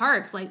went to the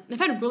parks, like I've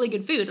had really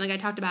good food. Like I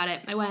talked about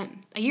it. I went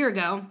a year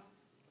ago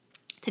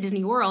to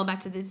Disney World, back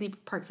to the Disney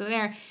parks over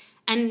there.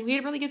 And we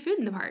had really good food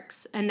in the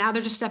parks. And now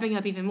they're just stepping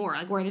up even more.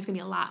 Like, where there's going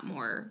to be a lot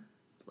more,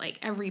 like,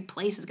 every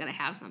place is going to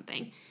have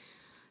something.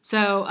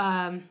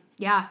 So,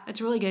 yeah, that's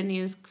really good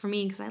news for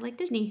me because I like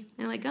Disney.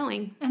 I like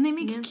going. And they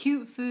make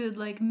cute food,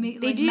 like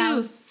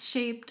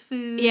mouse-shaped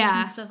foods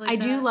and stuff like that. I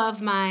do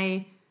love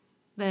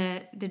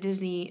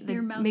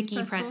Your mouse pretzel.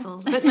 Mickey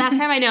pretzels. But last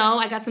time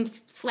I got some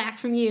flack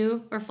from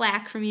you.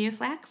 Flack?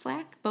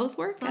 Both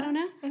work? Flack? I don't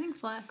know. I think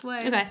flack. Why?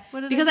 Okay.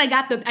 What Because I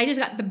just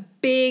got the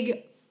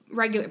big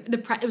regular,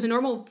 it was a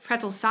normal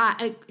pretzel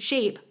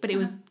shape, but it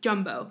was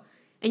jumbo.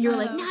 And you were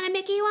like, not a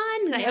Mickey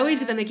one? I always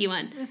get the Mickey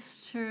one.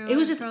 It's true. It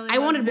was just, I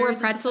wanted more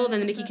pretzel than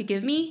the Mickey could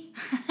give me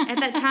at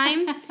that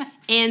time.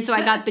 And so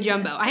I got the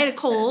jumbo. I had a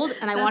cold,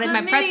 and I wanted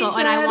my pretzel,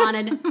 and I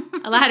wanted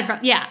a lot of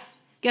pretzel. Yeah.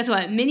 Guess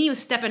what? Minnie was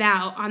stepping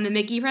out on the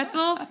Mickey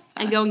pretzel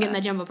and going and getting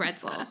the jumbo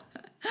pretzel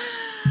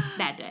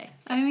that day.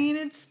 I mean,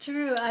 it's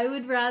true. I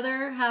would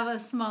rather have a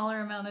smaller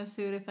amount of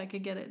food if I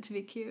could get it to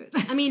be cute.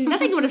 I mean,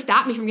 nothing would have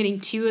stopped me from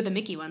getting 2 of the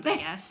Mickey ones, I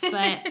guess.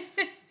 But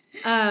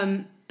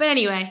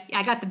anyway,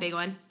 I got the big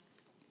one.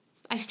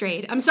 I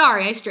strayed. I'm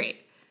sorry, I strayed.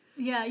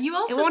 Yeah, you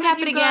also it won't said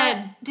happen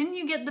again. Didn't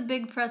you get the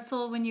big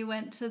pretzel when you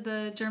went to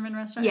the German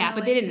restaurant? Yeah,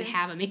 but they didn't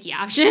have a Mickey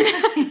option.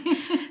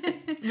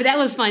 But that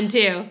was fun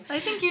too. I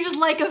think you just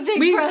like a big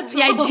pretzel.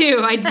 Yeah,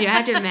 I do. I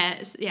have to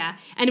admit. Yeah,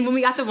 and when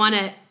we got the one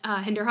at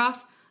Hinderhof,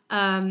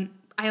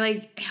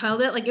 I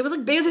held it it was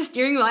big as a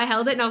steering wheel. I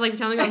held it and I was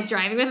telling you I was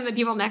driving with, and the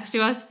people next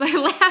to us they're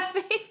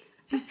laughing.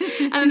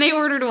 And then they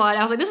ordered one.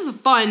 I was like, this is a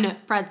fun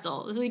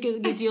pretzel. This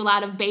gives you a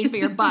lot of bang for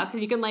your buck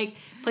because you can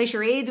play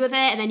charades with it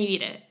and then you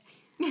eat it.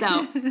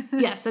 So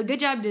yeah, so good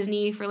job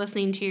Disney for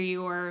listening to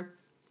your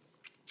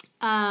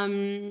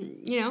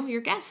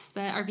your guests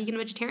that are vegan and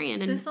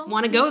vegetarian and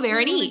want to go there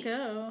and eat.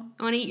 I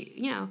want to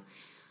eat,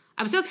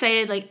 I'm so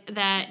excited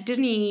that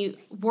Disney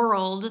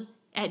World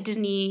at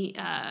Disney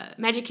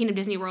Magic Kingdom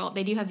Disney World,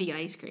 they do have vegan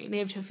ice cream. They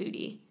have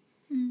tofuti.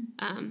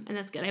 And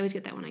that's good. I always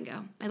get that when I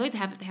go. I'd like to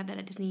have it. They have that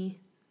at Disney.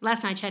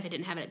 Last time I checked, they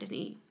didn't have it at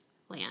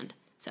Disneyland.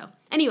 So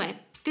anyway,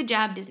 good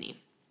job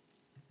Disney.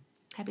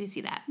 Happy to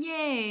see that.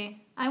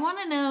 Yay. I want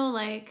to know,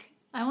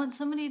 I want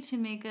somebody to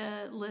make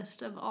a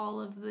list of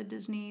all of the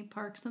Disney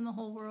parks in the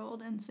whole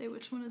world and say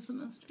which one is the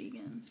most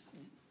vegan.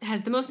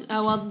 Has the most,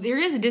 there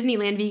is a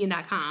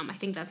DisneylandVegan.com. I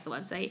think that's the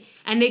website.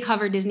 And they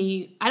cover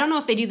Disney. I don't know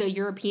if they do the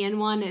European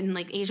one and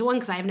Asia one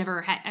because I've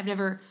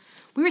never,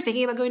 we were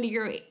thinking about going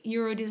to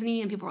Euro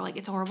Disney and people were like,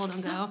 it's horrible,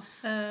 don't go.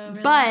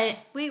 Really? But.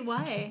 Wait,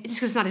 why? It's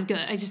because it's not as good.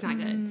 It's just not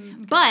good.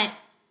 Okay. But.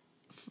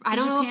 I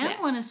don't know if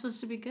Japan one is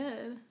supposed to be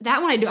good.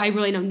 That one I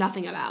really know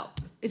nothing about.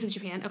 Is it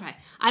Japan? Okay.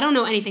 I don't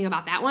know anything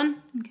about that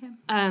one.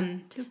 Okay.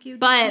 Tokyo.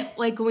 But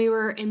when we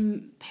were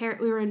in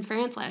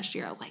France last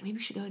year, I was like, maybe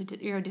we should go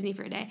to Euro Disney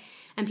for a day.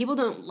 And people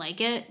don't like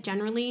it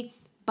generally,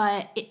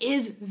 but it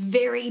is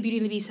very Beauty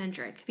and the Beast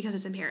centric because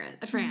it's in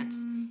France.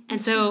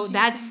 And so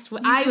that's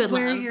what I would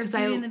love because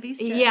I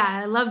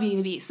love Beauty and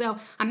the Beast. So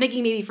I'm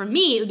thinking maybe for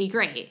me it would be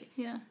great.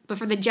 Yeah. But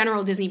for the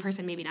general Disney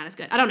person, maybe not as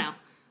good. I don't know.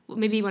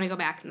 Maybe when I go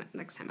back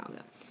next time I'll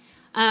go.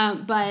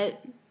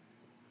 But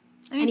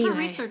anyway. For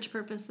research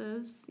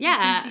purposes.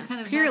 Yeah, kind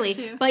of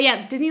purely. But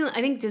yeah,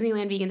 I think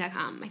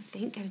DisneylandVegan.com. I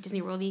think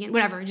Disney World Vegan.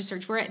 Whatever, just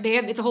search for it.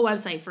 It's a whole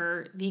website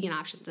for vegan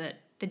options at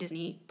the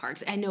Disney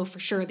parks. I know for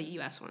sure the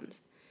U.S. ones,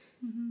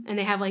 and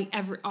they have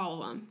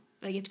all of them.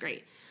 It's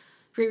great.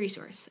 Great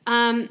resource.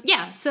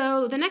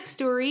 So the next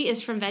story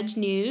is from Veg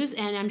News,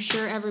 and I'm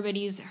sure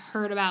everybody's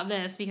heard about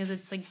this because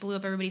it's blew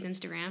up everybody's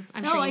Instagram.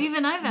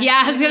 Even I've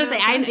Yeah, I was going to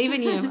say,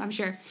 even you, I'm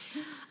sure.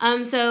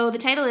 So the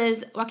title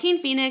is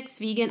Joaquin Phoenix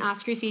Vegan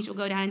Oscar Speech Will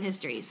Go Down in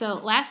History. So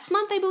last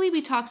month, I believe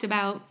we talked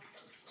about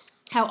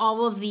how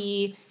all of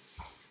the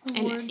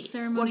award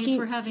ceremonies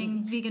were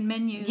having vegan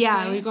menus. Yeah,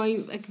 right? we were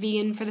going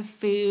vegan for the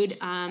food.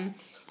 And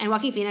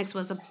Joaquin Phoenix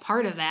was a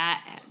part of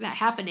that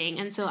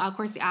happening. And so, of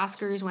course, the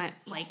Oscars went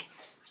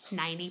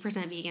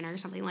 90% vegan or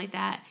something like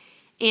that.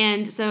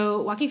 And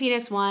so Joaquin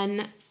Phoenix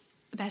won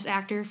Best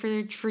Actor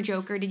for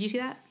Joker. Did you see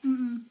that?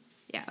 Mm-hmm.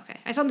 Yeah, okay.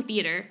 I saw it in the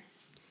theater.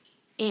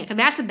 And cause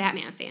Matt's a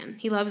Batman fan.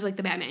 He loves the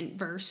Batman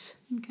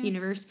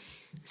universe.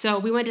 So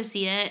we went to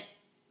see it.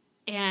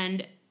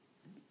 And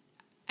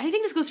I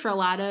think this goes for a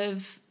lot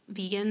of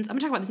vegans. I'm going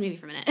to talk about this movie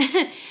for a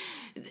minute.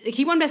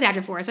 He won Best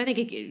Actor for us. So I think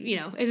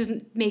it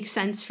doesn't make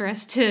sense for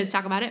us to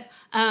talk about it.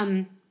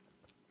 And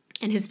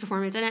his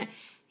performance in it.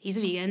 He's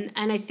a vegan.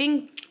 And I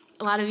think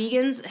a lot of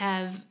vegans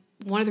have,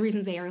 one of the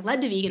reasons they are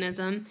led to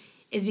veganism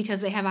is because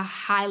they have a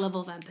high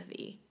level of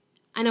empathy.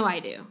 I know I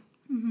do.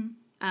 Mm-hmm.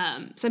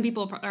 Some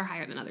people are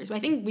higher than others. But I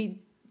think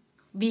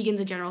vegans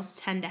in general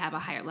tend to have a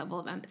higher level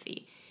of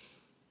empathy.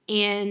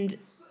 And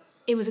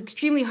it was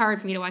extremely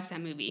hard for me to watch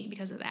that movie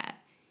because of that.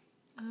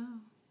 Oh.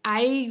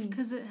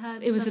 Because it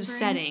was suffering?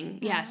 Upsetting.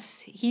 Yeah.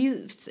 Yes.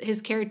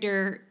 His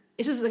character,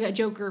 this is a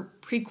Joker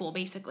prequel,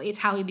 basically. It's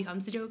how he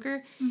becomes the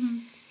Joker. Mm-hmm.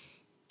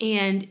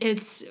 And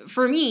it's,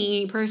 for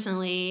me,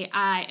 personally,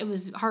 it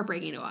was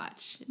heartbreaking to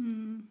watch.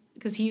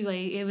 Because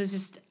it was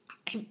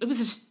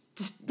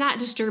just not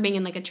disturbing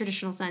in a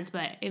traditional sense,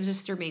 but it was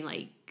disturbing,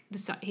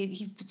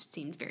 he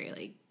seemed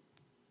very,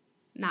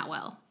 not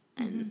well.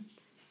 And,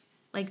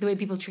 the way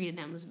people treated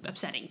him was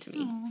upsetting to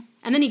me. Aww.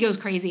 And then he goes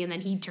crazy, and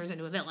then he turns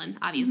into a villain,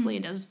 obviously,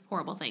 and does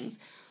horrible things.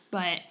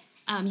 But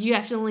you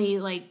definitely,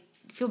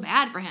 feel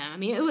bad for him. I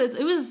mean, it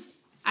was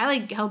I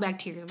held back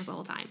tears the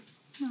whole time.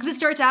 Because it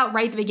starts out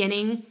right at the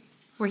beginning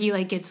where he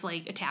like gets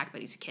like attacked by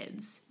these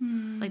kids,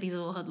 like these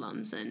little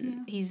hoodlums,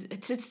 and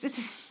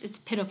it's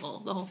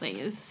pitiful. The whole thing,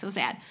 it was so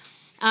sad.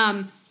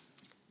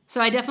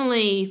 So I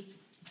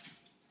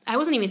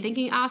wasn't even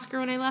thinking Oscar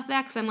when I left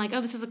that, because I'm like,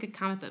 oh, this is like a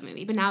comic book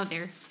movie. But now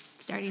they're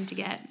starting to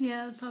get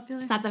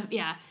popular. It's not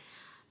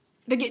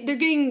they're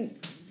getting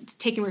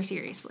taken more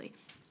seriously.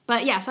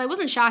 But yeah, so I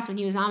wasn't shocked when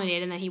he was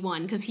nominated and that he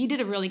won, because he did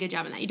a really good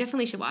job in that. You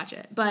definitely should watch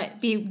it, but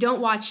don't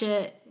watch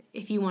it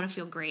if you want to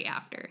feel great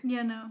after.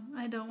 Yeah, no,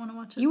 I don't want to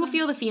watch it. You will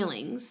feel the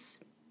feelings,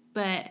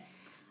 but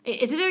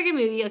it's a very good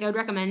movie. Like, I would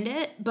recommend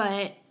it,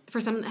 but for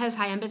someone that has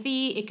high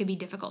empathy, it could be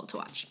difficult to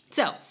watch.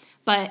 So,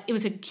 but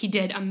he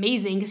did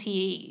amazing, because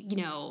he,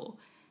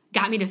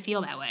 got me to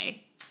feel that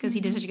way, because he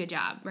did such a good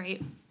job,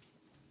 right?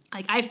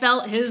 Like, I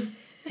felt his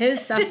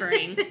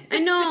suffering. I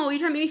know, you're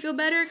trying to make me feel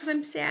better because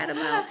I'm sad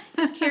about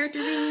his character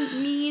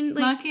being mean.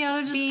 Like,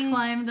 Macchiato just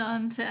climbed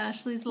onto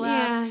Ashley's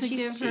lap to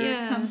give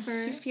her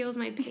comfort. She feels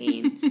my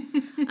pain.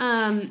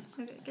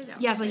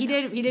 So he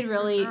did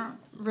really,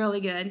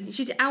 really good.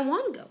 She said, I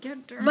want to go,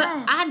 but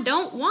I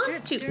don't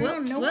want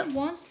to. No one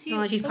wants you.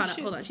 Hold on, she's caught up.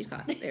 Hold on, she's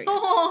caught. There we go.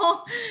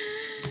 Oh,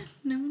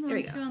 no one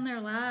wants you on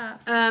their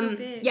lap. So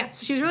big. Yeah,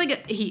 so she was really good.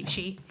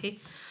 He.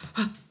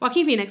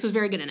 Joaquin Phoenix was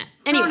very good in it.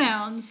 Anyway.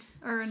 Pronouns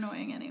are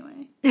annoying anyway.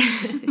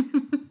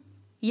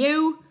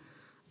 You.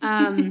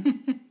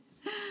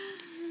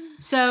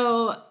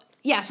 So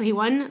he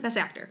won Best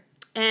Actor.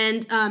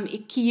 And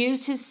he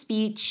used his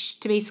speech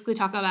to basically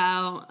talk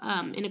about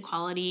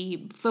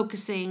inequality,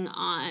 focusing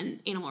on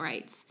animal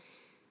rights.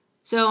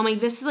 So I'm like,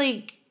 this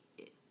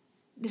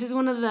is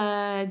one of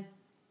the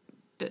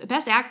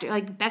best actor,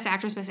 like best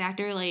actress, best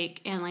actor,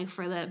 like, and like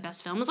for the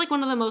best film is like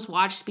one of the most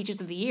watched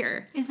speeches of the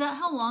year. Is that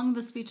how long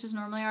the speeches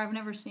normally are? I've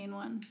never seen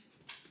one.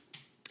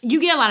 You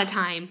get a lot of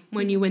time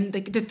when you win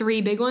the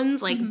 3 big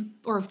ones, like,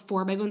 or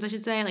 4 big ones, I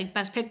should say, like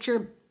Best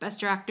Picture, Best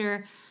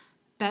Director,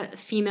 Best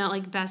Female,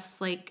 like Best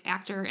like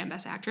Actor, and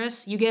Best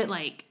Actress. You get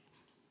like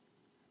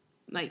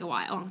a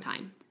long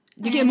time.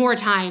 You get more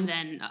time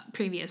than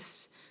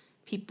previous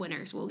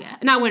winners will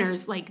get. Not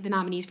winners, like the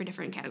nominees for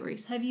different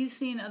categories. Have you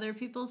seen other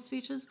people's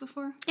speeches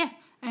before? Yeah.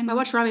 And I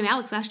watched Rami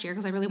Malek's last year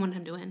because I really wanted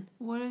him to win.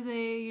 What do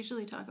they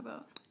usually talk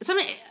about?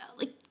 Something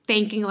like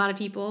thanking a lot of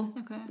people.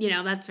 Okay.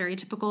 That's very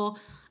typical.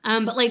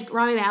 But like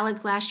Rami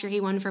Malek last year, he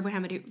won for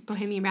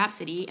Bohemian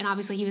Rhapsody, and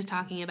obviously he was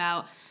talking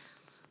about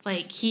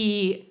like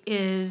he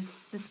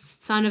is the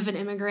son of an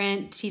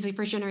immigrant. He's like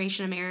first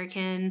generation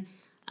American,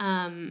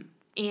 and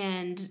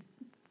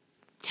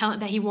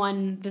that he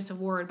won this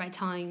award by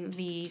telling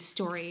the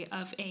story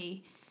of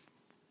a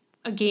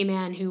gay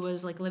man who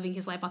was like living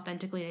his life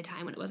authentically at a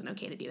time when it wasn't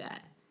okay to do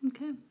that.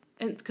 Okay.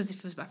 And because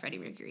it was about Freddie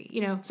Mercury,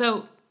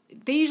 so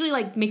they usually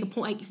like make a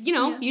point, like,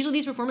 usually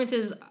these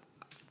performances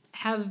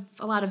have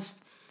a lot of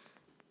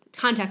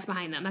context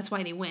behind them. That's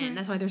why they win.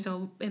 That's why they're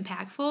so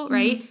impactful,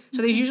 right?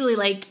 So there's usually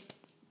like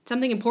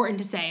something important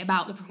to say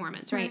about the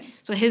performance, right?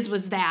 So his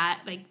was that,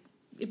 like,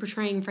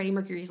 portraying Freddie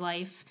Mercury's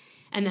life.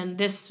 And then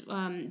this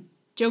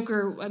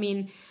Joker, I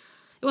mean,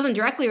 it wasn't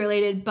directly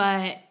related,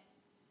 but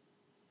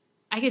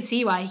I could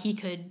see why he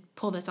could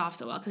pull this off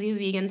so well, because he was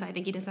vegan, so I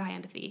think he does high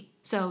empathy.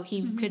 So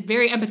he could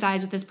very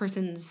empathize with this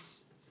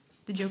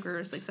the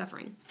Joker's like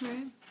suffering.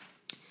 Right.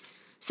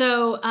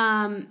 So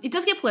it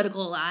does get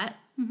political a lot,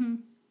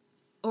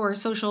 or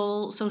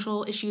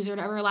social issues or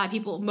whatever. A lot of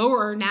people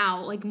more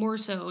now, like more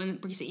so in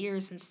recent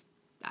years, since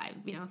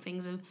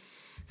things have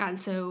gotten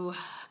so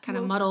kind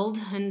of muddled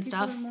and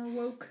stuff. People are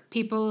more woke.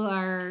 People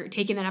are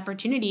taking that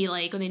opportunity,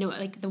 like when they know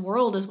like the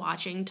world is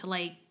watching, to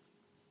like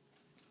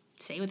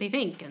say what they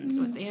think and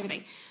what they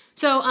everything.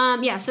 So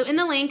so in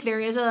the link there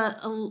is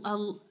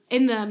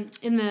in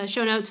the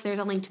show notes there's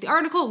a link to the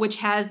article which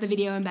has the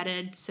video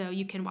embedded, so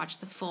you can watch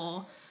the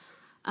full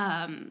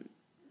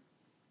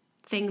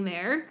thing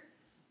there,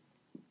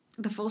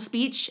 the full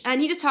speech.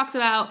 And he just talks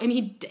about,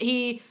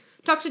 he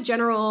talks in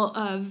general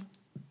of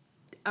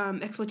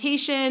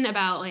exploitation,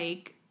 about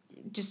like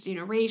just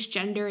race,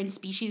 gender, and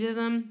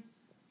speciesism,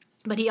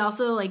 but he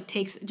also like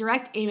takes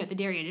direct aim at the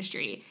dairy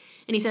industry.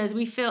 And he says,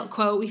 we feel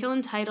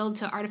entitled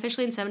to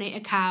artificially inseminate a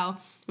cow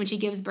when she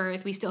gives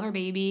birth. We steal her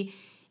baby,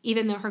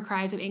 even though her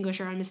cries of anguish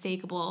are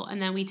unmistakable.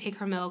 And then we take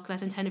her milk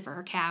that's intended for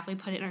her calf. We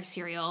put it in our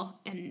cereal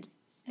and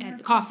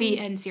coffee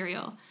and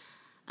cereal.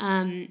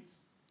 And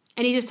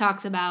he just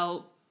talks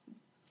about,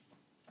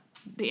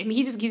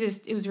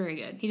 it was very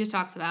good. He just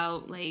talks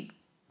about like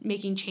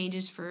making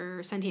changes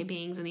for sentient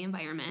beings in the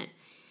environment.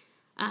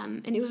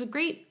 And it was a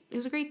great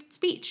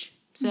speech.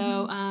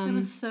 So, it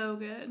was so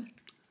good.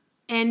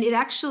 And it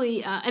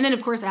actually, and then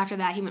of course after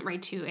that he went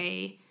right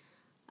to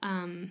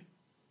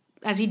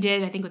as he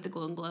did I think with the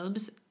Golden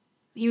Globes,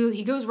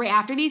 he goes right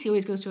after these. He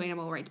always goes to an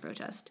animal rights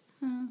protest.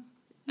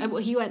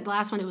 He went the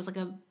last one. It was like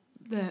I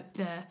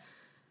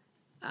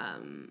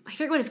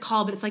forget what it's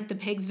called, but it's like the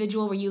pigs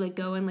vigil where you like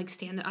go and like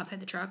stand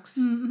outside the trucks.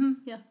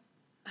 Yeah.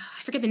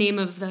 I forget the name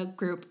of the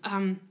group.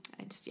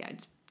 It's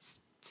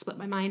split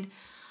my mind.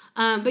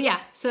 But yeah,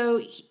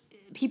 so.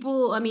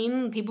 People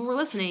were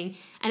listening,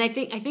 and I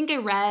think I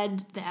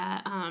read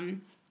that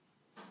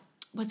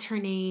what's her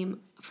name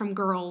from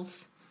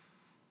Girls,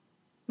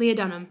 Leah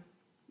Dunham,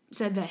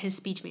 said that his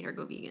speech made her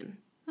go vegan.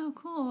 Oh,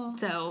 cool.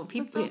 So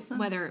people, awesome.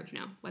 whether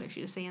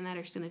she's just saying that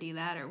or she's gonna do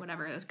that or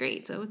whatever, that's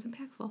great. So it's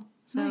impactful.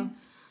 So,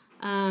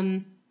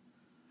 nice.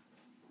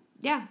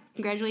 Yeah,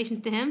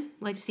 congratulations to him.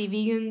 Like to see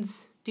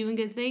vegans doing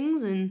good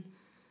things, and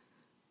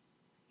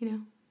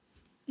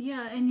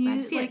Yeah, and you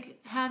it.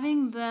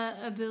 having the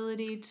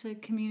ability to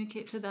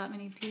communicate to that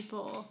many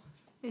people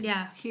is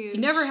huge.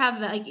 You never have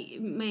that. Like, I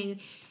mean,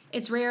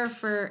 it's rare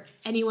for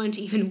anyone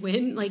to even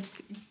win. Like,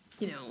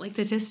 like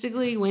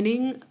statistically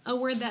winning a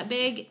word that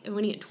big and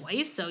winning it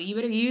twice. So you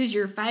better use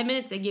your 5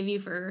 minutes they give you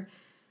for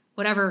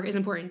whatever is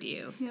important to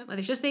you. Yep. Whether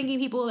it's just thanking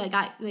people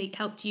that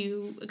helped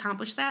you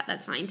accomplish that,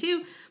 that's fine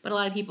too. But a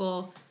lot of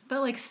people.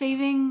 But like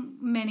saving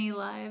many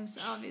lives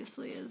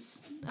obviously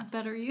is a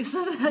better use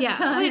of that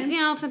time.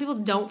 Well, some people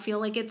don't feel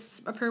like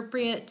it's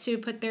appropriate to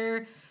put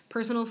their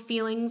personal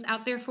feelings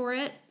out there for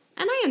it.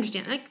 And I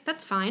understand, like,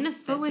 that's fine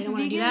if but they with don't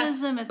want to do that.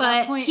 veganism, at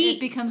that point, it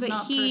becomes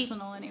not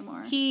personal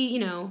anymore.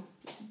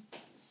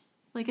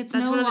 Like, it's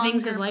that's no one of the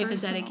things longer his life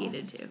personal. is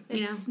dedicated to.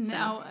 It's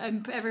now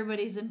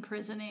everybody's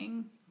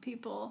imprisoning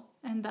people,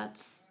 and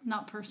that's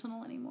not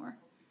personal anymore.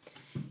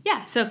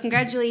 Yeah, so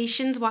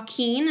congratulations,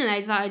 JOAQUIN, and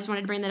I thought I just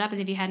wanted to bring that up,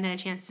 and if you hadn't had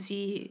a chance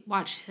to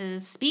watch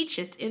his speech,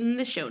 it's in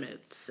the show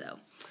notes, so.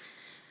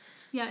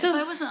 Yeah, if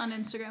I wasn't on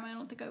Instagram, I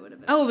don't think I would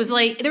have. Oh, it was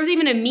like, there was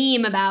even a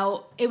meme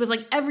about, it was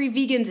like every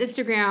vegan's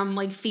Instagram,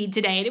 like, feed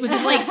today, and it was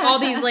just like all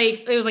these,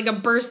 like, it was like a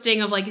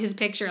bursting of, like, his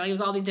picture, like, it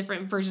was all these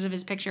different versions of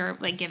his picture,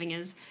 like, giving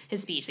his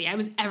speech, so yeah, it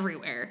was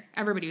everywhere.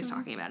 Everybody was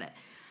talking about it.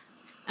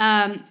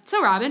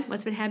 So Robin,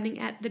 what's been happening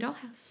at the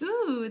dollhouse?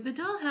 Ooh, the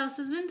dollhouse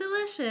has been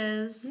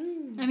delicious.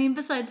 I mean,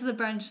 besides the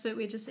brunch that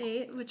we just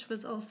ate, which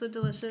was also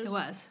delicious. It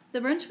was. The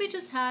brunch we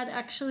just had,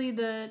 actually,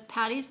 the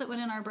patties that went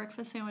in our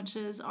breakfast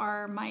sandwiches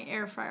are my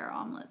air fryer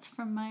omelets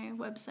from my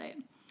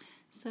website.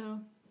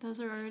 So those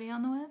are already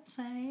on the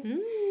website.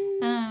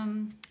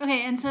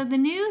 Okay, and so the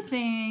new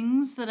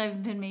things that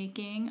I've been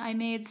making, I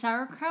made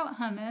sauerkraut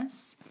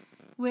hummus,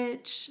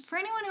 which for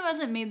anyone who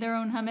hasn't made their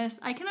own hummus,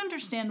 I can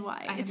understand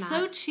why. It's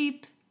so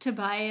cheap to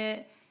buy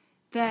it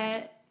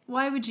that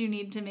why would you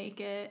need to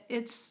make it?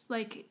 It's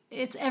like,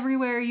 it's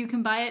everywhere. You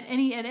can buy it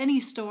at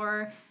any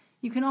store.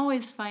 You can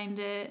always find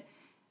it.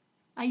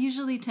 I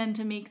usually tend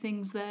to make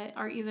things that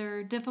are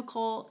either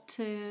difficult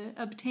to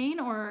obtain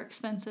or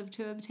expensive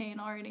to obtain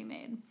already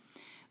made.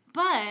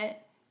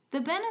 But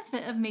the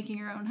benefit of making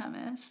your own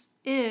hummus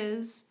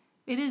is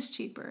it is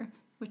cheaper,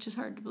 which is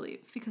hard to believe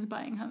because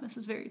buying hummus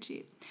is very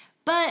cheap.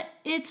 But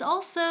it's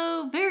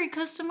also very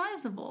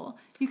customizable.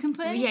 You can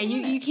put anything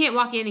in it. You can't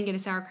walk in and get a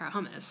sauerkraut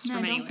hummus from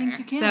anywhere. I don't think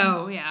you can.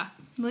 So, yeah.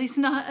 At least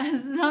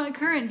not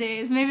current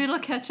days. Maybe it'll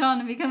catch on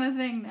and become a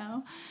thing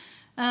now.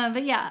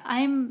 But yeah,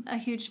 I'm a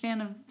huge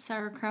fan of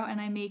sauerkraut, and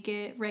I make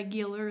it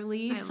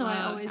regularly, so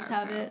I always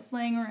have it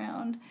laying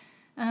around.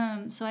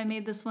 So I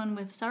made this one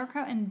with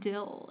sauerkraut and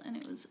dill, and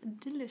it was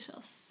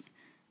delicious.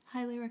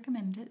 Highly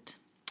recommend it.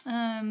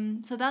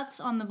 So that's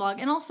on the blog.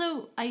 And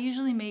also, I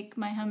usually make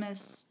my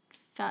hummus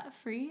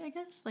fat-free, I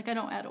guess. Like, I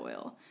don't add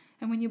oil.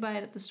 And when you buy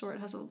it at the store, it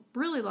has a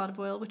really lot of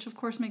oil, which of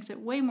course makes it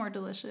way more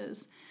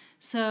delicious.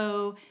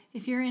 So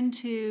if you're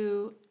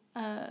into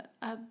a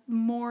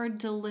more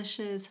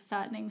delicious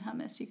fattening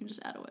hummus, you can just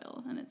add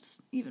oil, and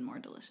it's even more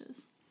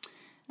delicious.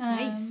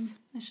 Nice.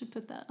 I should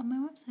put that on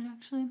my website,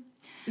 actually.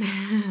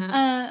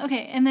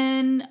 Okay, and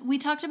then we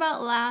talked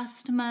about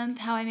last month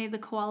how I made the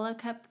koala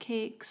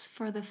cupcakes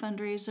for the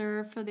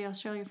fundraiser for the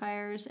Australia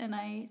fires, and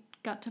I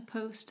got to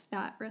post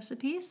that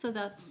recipe, so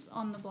that's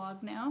on the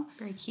blog now.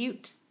 Very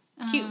cute.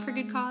 Cute for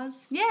good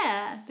cause.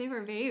 Yeah, they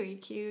were very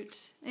cute.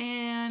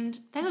 And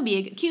that would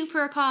be cute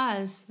for a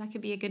cause. That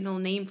could be a good little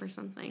name for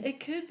something. It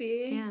could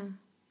be. Yeah.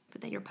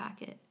 Put that in your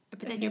pocket. Or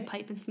put that in your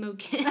pipe and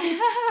smoke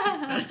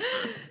it.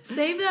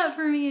 Save that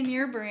for me in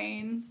your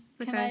brain.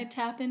 Can I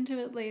tap into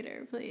it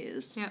later,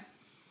 please? Yep.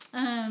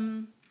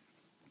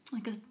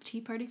 Like a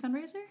tea party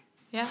fundraiser?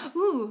 Yeah.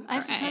 Ooh, I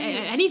have to tell you.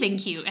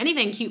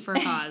 Anything cute for a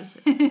cause.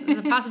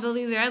 The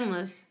possibilities are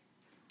endless.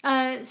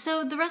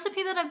 So the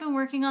recipe that I've been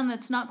working on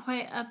that's not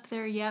quite up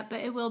there yet,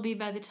 but it will be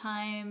by the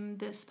time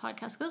this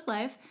podcast goes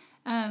live,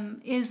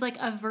 is like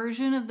a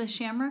version of the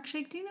Shamrock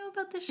shake. Do you know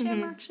about the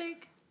Shamrock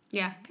shake?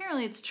 Yeah.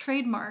 Apparently it's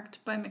trademarked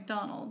by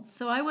McDonald's,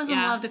 so I wasn't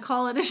allowed to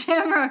call it a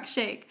Shamrock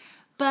shake.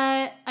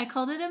 But I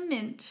called it a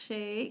mint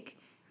shake,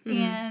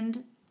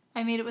 and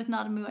I made it with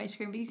Not a Moo ice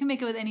cream, but you can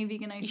make it with any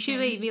vegan ice cream.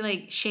 You should be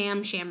like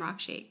Shamrock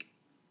shake.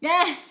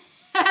 Yeah,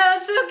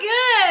 that's so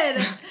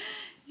good.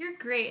 You're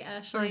great,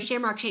 Ashley. Or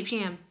Shamrock shaped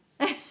sham.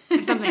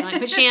 Or something like,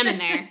 put sham in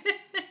there.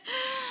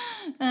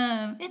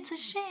 It's a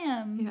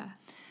sham. Yeah.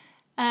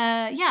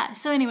 Yeah,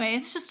 so anyway,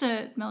 it's just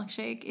a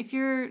milkshake. If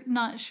you're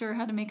not sure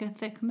how to make a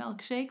thick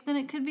milkshake, then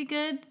it could be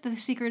good. The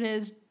secret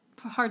is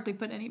hardly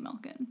put any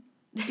milk in.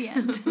 The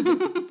end.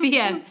 The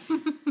end.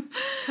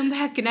 Come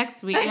back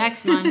next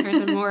month for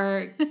some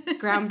more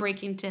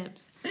groundbreaking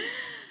tips.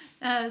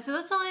 So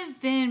that's all I've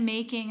been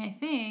making, I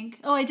think.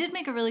 Oh, I did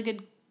make a really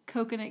good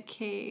coconut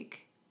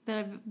cake. that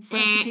I've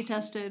recipe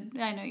tested.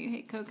 I know you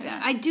hate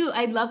coconut. I do.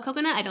 I love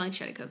coconut. I don't like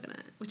shredded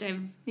coconut, which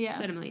I've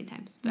said a million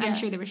times. But I'm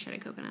sure there was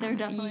shredded coconut. There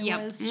definitely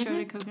was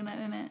shredded coconut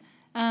in it.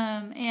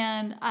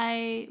 And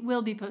I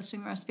will be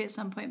posting the recipe at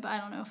some point, but I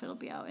don't know if it'll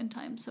be out in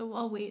time. So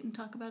I'll wait and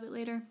talk about it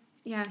later.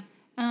 Yeah.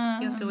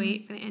 You have to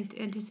wait for the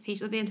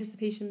anticipation. Let the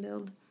anticipation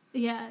build.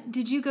 Yeah.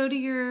 Did you go to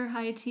your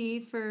high tea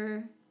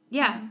for...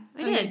 Yeah,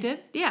 I did. You did?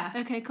 Yeah.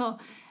 Okay, cool.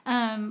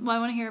 Well, I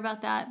want to hear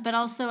about that. But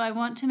also, I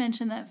want to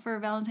mention that for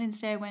Valentine's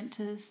Day, I went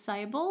to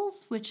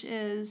CyBelle's, which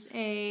is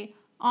a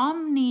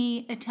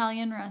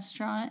omni-Italian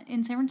restaurant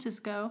in San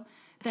Francisco.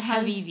 That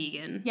Heavy has,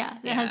 vegan. Yeah,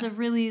 that has a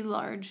really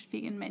large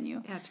vegan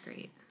menu. That's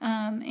great.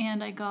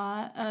 And I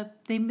got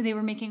they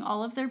were making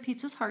all of their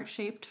pizzas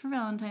heart-shaped for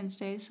Valentine's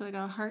Day. So I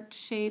got a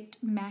heart-shaped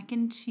mac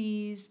and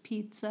cheese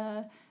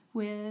pizza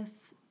with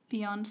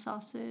Beyond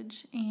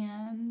sausage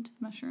and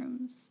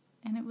mushrooms.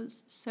 And it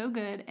was so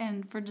good.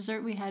 And for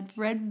dessert, we had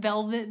red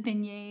velvet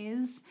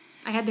beignets.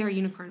 I had their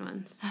unicorn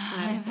ones.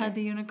 I've had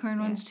the unicorn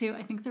ones too.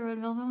 I think the red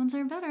velvet ones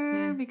are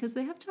better because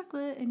they have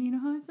chocolate, and you know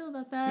how I feel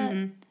about that.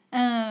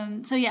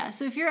 Mm-hmm.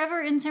 So if you're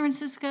ever in San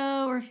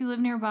Francisco or if you live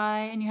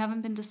nearby and you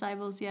haven't been to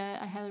CyBelle's yet,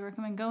 I highly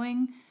recommend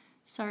going.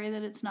 Sorry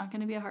that it's not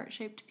going to be a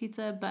heart-shaped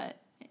pizza, but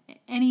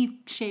any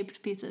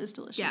shaped pizza is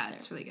delicious. Yeah, there.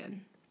 it's really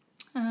good.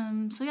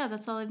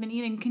 That's all I've been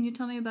eating. Can you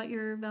tell me about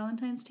your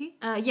Valentine's tea?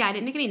 I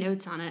didn't make any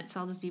notes on it, so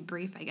I'll just be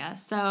brief, I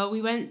guess. So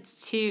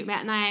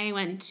Matt and I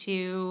went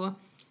to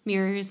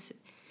Mirror's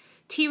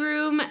tea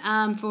room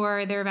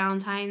for their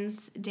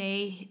Valentine's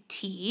Day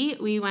tea.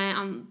 We went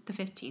on the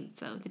 15th,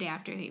 so the day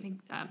after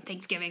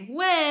Thanksgiving.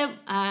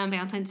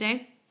 Valentine's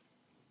Day.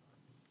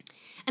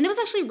 And it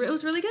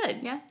was really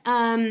good. Yeah?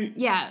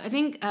 I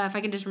think if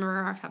I can just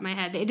remember off the top of my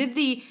head, they did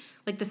the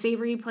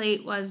savory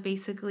plate was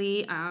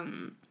basically...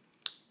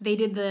 they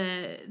did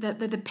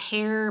the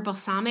pear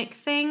balsamic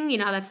thing. You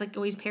know how that's like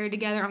always paired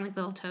together on like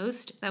little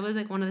toast. That was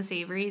like one of the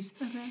savories.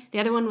 Okay. The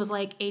other one was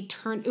like it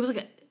was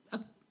like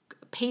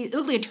it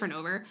looked like a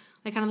turnover,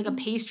 like kind of like a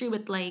pastry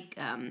with like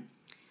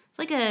it's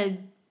like a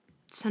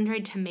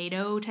sun-dried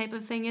tomato type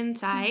of thing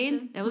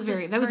inside. That was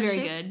very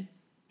good.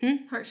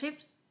 Heart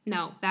shaped?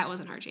 No, that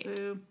wasn't heart shaped.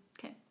 Boo.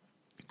 Okay.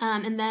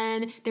 And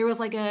then there was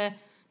like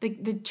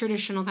the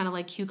traditional kind of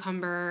like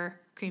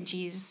cucumber cream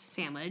cheese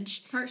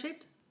sandwich. Heart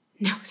shaped?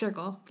 No,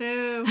 circle.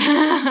 Boo.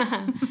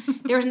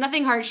 There was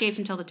nothing heart-shaped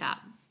until the top.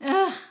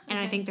 Ugh, and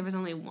I think there was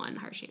only one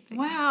heart-shaped thing.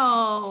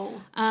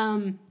 Wow.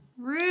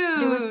 Rude.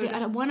 There was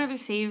one other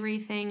savory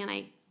thing, and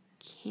I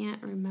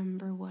can't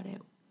remember what it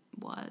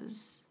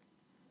was.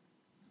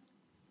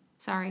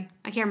 Sorry.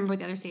 I can't remember what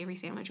the other savory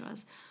sandwich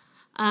was.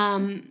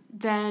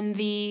 Then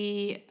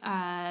the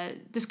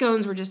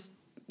scones were just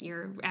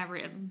your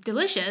average,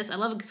 delicious. I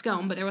love a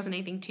scone, but there wasn't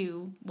anything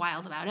too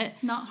wild about it.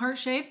 Not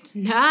heart-shaped?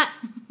 Not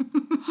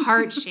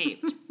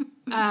heart-shaped.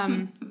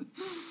 And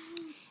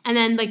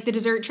then, like, the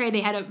dessert tray,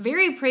 they had a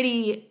very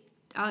pretty...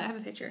 I'll have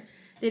a picture.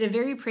 They had a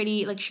very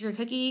pretty, like, sugar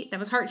cookie that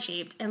was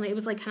heart-shaped, and it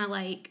was, like, kind of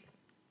like...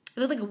 It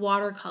looked like a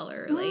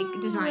watercolor,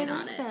 like, design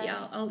on it. That.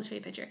 Yeah, I'll show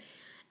you a picture.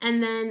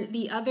 And then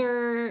the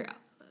other...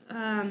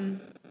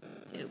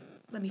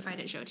 let me find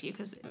it and show it to you,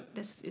 because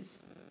this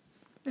is...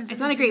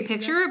 It's not a great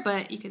picture,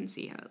 but you can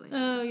see how it looks.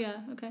 Oh, yeah,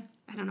 okay.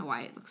 I don't know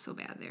why it looks so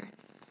bad there.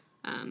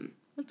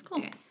 That's cool.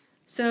 Okay,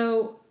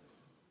 so...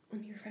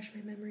 Let me refresh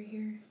my memory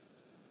here.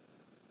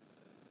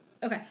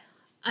 Okay.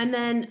 And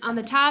then on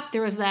the top,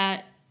 there was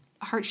that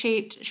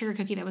heart-shaped sugar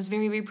cookie that was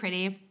very, very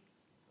pretty.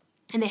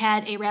 And they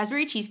had a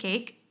raspberry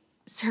cheesecake,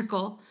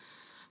 circle.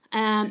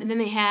 And then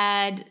they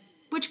had...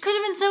 Which could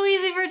have been so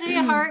easy for it to be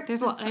a heart.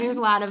 There's a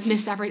lot of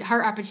missed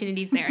heart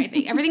opportunities there, I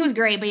think. Everything was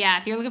great, but yeah,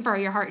 if you're looking for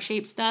your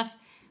heart-shaped stuff,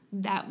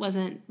 that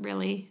wasn't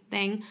really a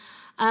thing.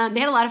 They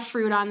had a lot of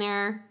fruit on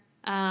there,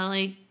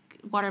 like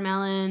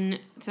watermelon,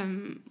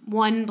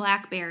 one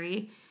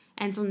blackberry,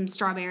 and some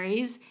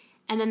strawberries.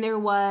 And then there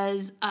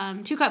was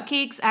 2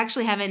 cupcakes. I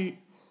actually haven't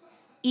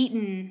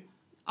eaten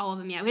all of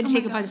them yet. We had to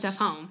take a bunch of stuff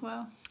home.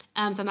 Wow.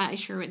 So I'm not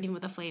sure even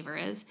what the flavor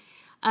is.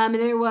 And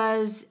there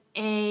was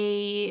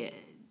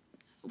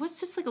what's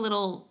just like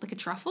a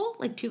truffle?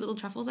 Like 2 little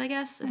truffles, I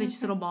guess. They're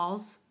just little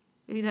balls.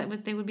 Maybe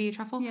they would be a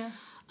truffle. Yeah.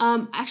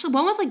 Actually,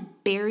 one was like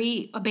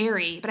a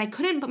berry, but I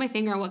couldn't put my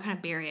finger on what kind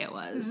of berry it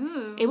was.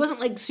 Ooh. It wasn't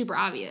like super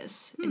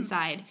obvious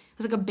inside. It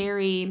was like a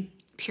berry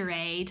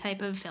puree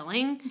type of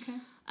filling. Okay.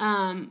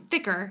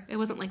 Thicker. It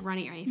wasn't like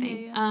runny or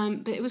anything. Yeah.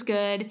 But it was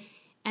good.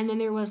 And then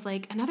there was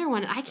like another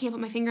one. I can't put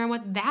my finger on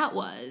what that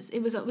was. It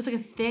was like a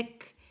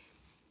thick,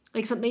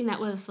 like something that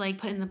was like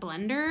put in the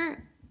blender.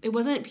 It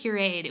wasn't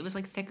pureed. It was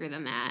like thicker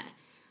than that.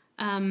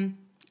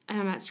 And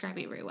I'm not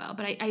describing it very well,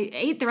 but I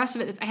ate the rest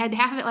of it. I had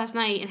half of it last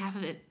night and half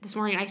of it this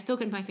morning. I still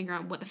couldn't put my finger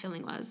on what the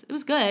filling was. It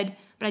was good,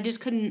 but I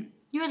just couldn't.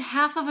 You had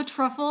half of a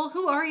truffle?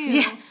 Who are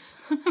you? Yeah.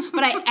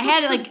 But I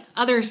had like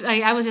others.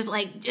 I was just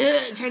like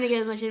trying to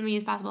get as much in me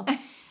as possible.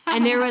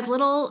 And there was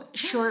little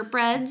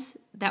shortbreads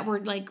that were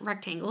like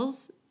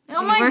rectangles.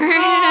 Oh my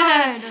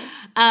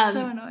God.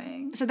 So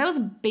annoying. So that was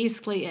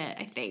basically it,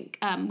 I think.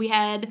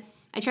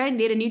 I tried and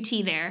made a new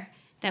tea there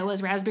that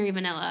was raspberry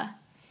vanilla.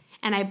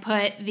 and I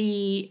put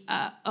the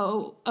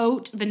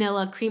oat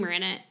vanilla creamer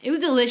in it. It was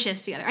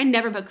delicious together. I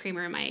never put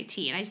creamer in my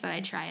tea, and I just thought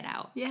I'd try it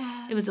out.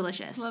 Yeah. It was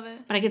delicious. Love it.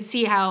 But I could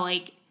see how,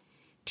 like,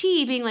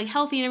 tea being, like,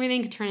 healthy and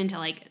everything could turn into,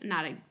 like,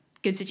 not a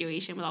good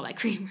situation with all that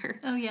creamer.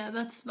 Oh, yeah,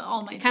 that's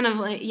all my teas. Kind of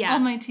like, yeah. All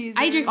my teas.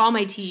 I drink all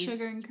my teas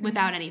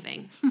without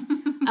anything.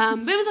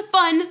 But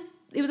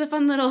it was a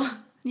fun little...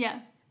 Yeah,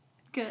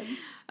 good.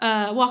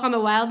 Walk on the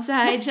wild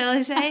side, shall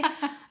I say.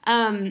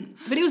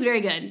 But it was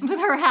very good. With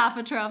her half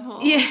a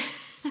truffle. Yeah.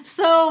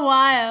 So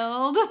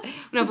wild.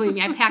 No, believe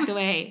me, I packed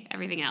away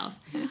everything else.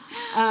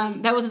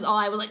 That was all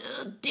I was like,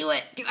 do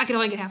it. I could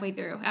only get halfway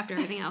through after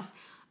everything else.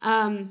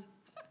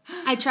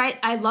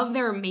 I love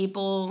their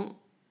maple,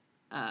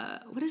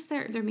 what is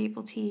their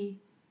maple tea?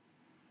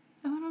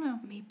 Oh, I don't know.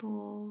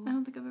 Maple. I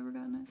don't think I've ever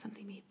gotten it.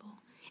 Something maple.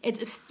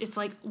 It's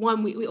like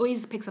one, we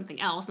always pick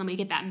something else, and then we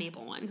get that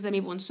maple one, because that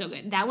maple one's so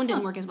good. That one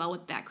didn't work as well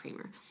with that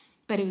creamer.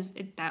 But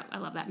I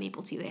love that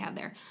maple tea they have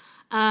there.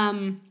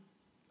 So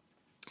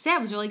yeah,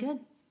 it was really good.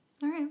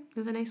 All right. It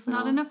was a nice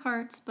little... Not enough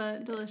hearts,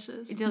 but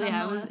delicious.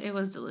 Yeah, it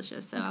was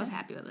delicious, so okay. I was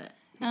happy with it.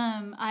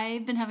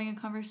 I've been having a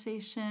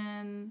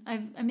conversation.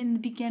 I'm in the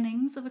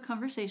beginnings of a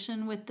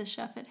conversation with the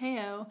chef at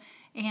Heyo,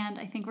 and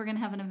I think we're going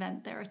to have an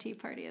event there, a tea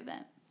party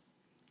event.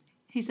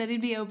 He said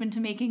he'd be open to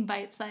making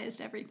bite-sized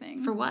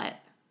everything. For what?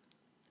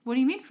 What do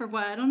you mean for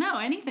what? I don't know.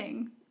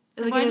 Anything.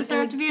 Like why does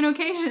there have to be an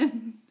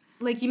occasion?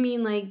 Like, you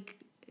mean, like,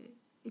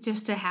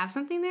 just to have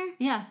something there?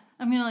 Yeah.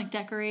 I'm going to, like,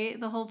 decorate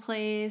the whole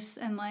place,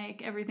 and,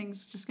 like,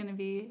 everything's just going to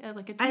be,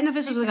 like, a... I didn't know if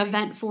this was, like, an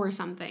event for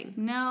something.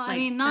 No, like, I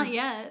mean, not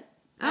yet.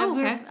 Oh,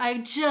 okay. I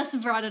just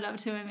brought it up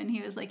to him, and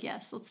he was like,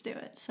 yes, let's do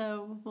it.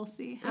 So we'll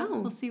see.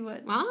 We'll see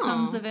what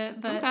comes of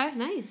it. But okay,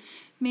 nice.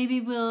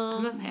 Maybe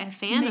we'll I'm a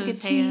fan make of a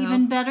tea Heyo.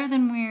 even better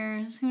than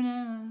Weir's. Who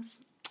knows?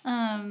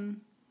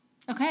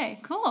 Okay,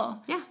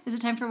 cool. Yeah. Is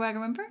it time for Wag or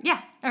Whimper?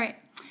 Yeah. All right.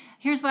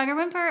 Here's Wag or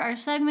Whimper, our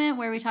segment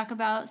where we talk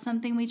about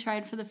something we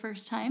tried for the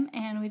first time,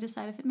 and we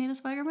decide if it made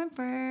us Wag or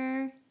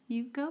Whimper.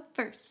 You go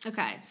first.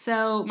 Okay,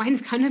 so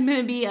mine's kind of going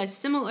to be a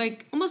similar,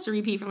 like, almost a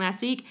repeat from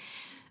last week.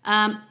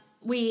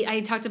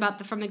 I talked about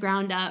the From the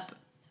Ground Up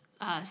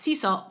sea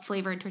salt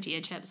flavored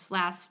tortilla chips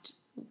last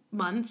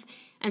month,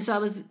 and so I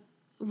was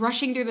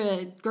rushing through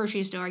the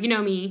grocery store. You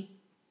know me,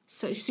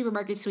 so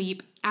supermarket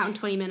sweep, out in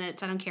 20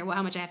 minutes. I don't care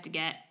how much I have to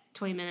get.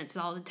 20 minutes is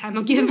all the time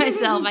I'll give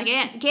myself. I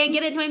can't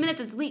get it in 20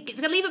 minutes. It's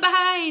gonna leave it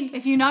behind.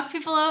 If you knock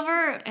people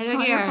over, it's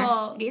not your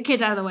fault. Get your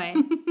kids out of the way.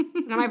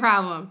 Not my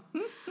problem.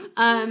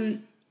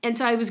 And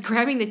so I was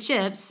grabbing the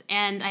chips,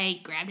 and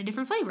I grabbed a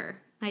different flavor.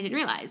 I didn't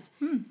realize.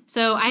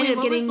 So I ended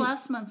up getting... What was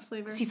last month's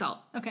flavor? Sea salt.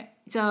 Okay.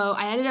 So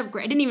I ended up...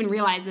 I didn't even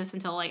realize this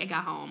until, like, I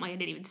got home. Like, I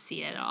didn't even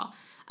see it at all.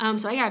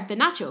 So I grabbed the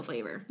nacho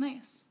flavor.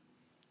 Nice.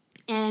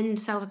 And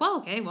so I was like, well,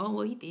 okay, well,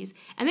 we'll eat these.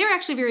 And they were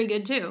actually very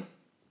good, too.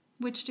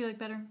 Which do you like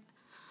better?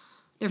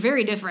 They're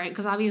very different,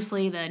 because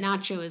obviously the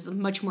nacho is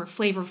much more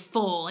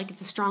flavorful. Like,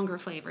 it's a stronger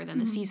flavor than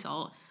the sea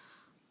salt.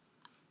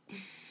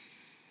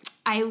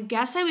 I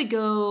guess I would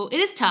go... It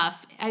is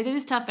tough. It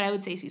is tough, but I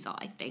would say sea salt,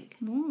 I think.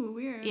 Ooh,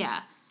 weird. Yeah.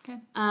 Okay.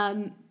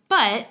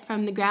 But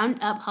from the Ground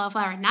Up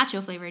Cauliflower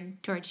Nacho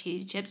flavored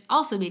tortilla chips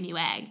also made me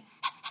wag.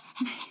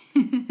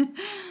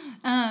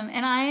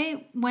 And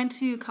I went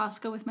to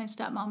Costco with my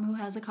stepmom, who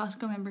has a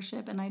Costco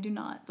membership, and I do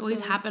not. Always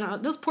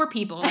happen. Those poor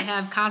people that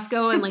have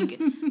Costco and, like,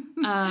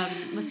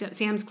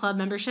 Sam's Club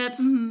memberships.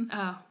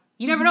 Oh,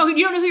 you never know.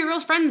 You don't know who your real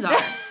friends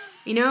are.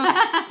 You know?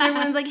 So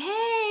everyone's like,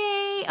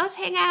 hey, let's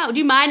hang out. Do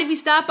you mind if you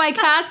stop by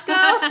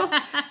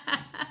Costco?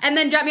 And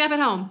then drop me off at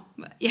home.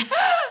 Yeah.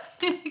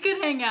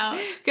 Good hangout.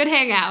 Good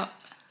hangout.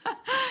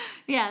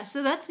 Yeah,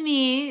 so that's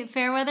me,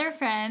 fair weather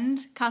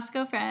friend,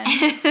 Costco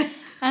friend.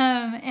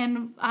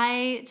 And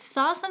I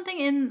saw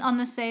something on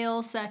the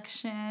sale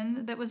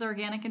section that was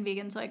organic and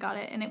vegan, so I got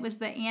it. And it was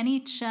the Annie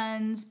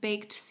Chun's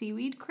baked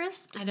seaweed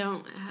crisps.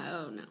 Oh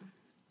no.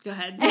 Go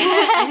ahead.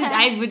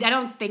 I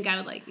don't think I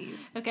would like these.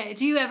 Okay.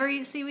 Do you ever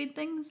eat seaweed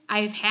things?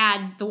 I've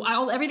had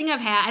everything I've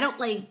had. I don't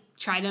like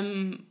try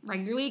them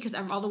regularly because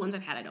all the ones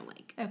I've had I don't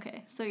like.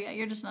 Okay. So yeah,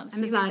 you're just not a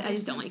seaweed person. I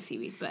just don't like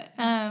seaweed, but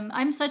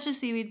I'm such a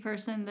seaweed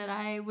person that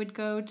I would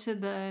go to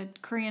the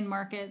Korean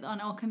market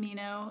on El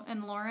Camino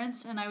and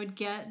Lawrence, and I would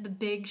get the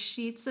big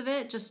sheets of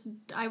it.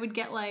 I would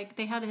get, like,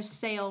 they had a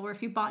sale where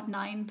if you bought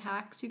 9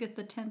 packs, you get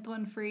the 10th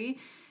one free.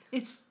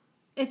 It's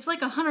like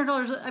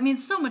 $100. I mean,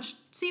 so much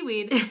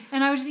seaweed,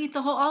 and I would just eat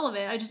all of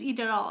it. I just eat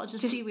it all,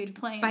 just seaweed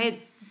plain. Buy it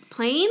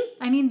plain?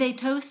 I mean, they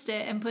toast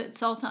it and put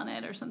salt on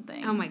it or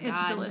something. Oh my God.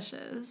 It's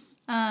delicious.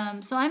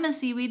 So I'm a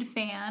seaweed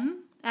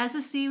fan. As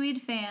a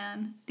seaweed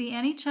fan, the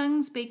Annie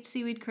Chung's baked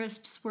seaweed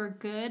crisps were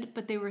good,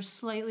 but they were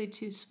slightly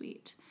too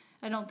sweet.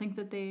 I don't think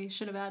that they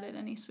should have added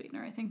any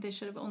sweetener. I think they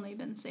should have only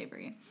been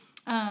savory.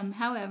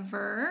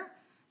 However,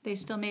 they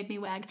still made me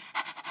wag.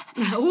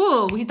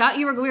 Ooh, we thought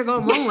we were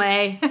going one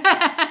way.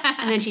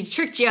 And then she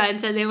tricked you and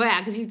said they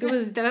wag because we were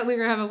going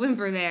to have a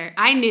whimper there.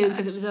 I knew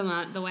because it was in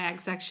the wag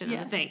section of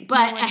the thing.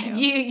 But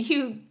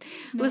you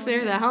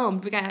listeners at home,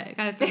 we got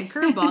to throw a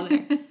curveball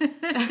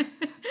there.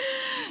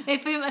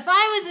 If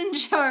I was in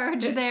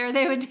charge there,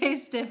 they would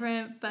taste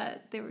different,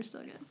 but they were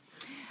still good.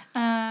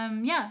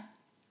 Yeah.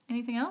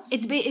 Anything else?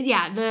 It's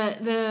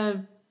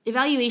the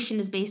evaluation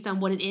is based on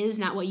what it is,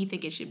 not what you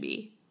think it should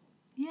be.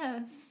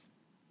 Yes.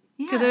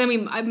 Because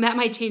then that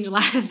might change a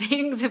lot of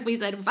things if we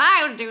said, if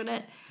I was doing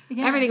it,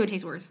 everything would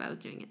taste worse if I was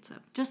doing it. So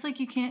just like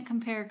you can't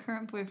compare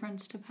current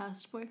boyfriends to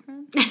past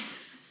boyfriends.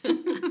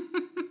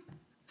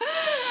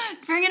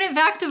 Bringing it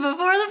back to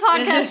before the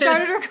podcast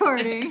started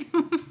recording.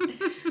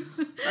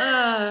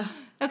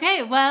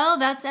 Okay, well,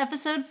 that's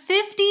episode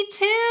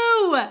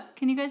 52.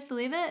 Can you guys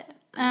believe it?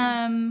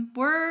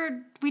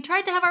 We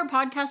tried to have our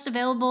podcast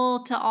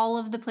available to all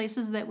of the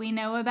places that we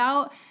know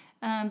about.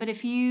 But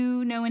if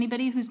you know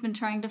anybody who's been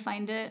trying to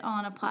find it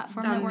on a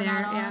platform that we're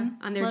not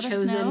on their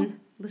chosen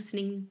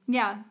listening.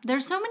 Yeah,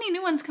 there's so many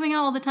new ones coming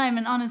out all the time,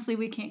 and honestly,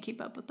 we can't keep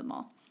up with them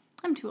all.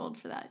 I'm too old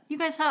for that. You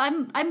guys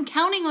I'm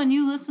counting on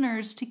you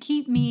listeners to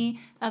keep me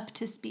up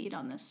to speed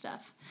on this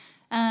stuff.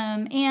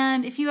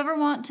 And if you ever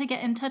want to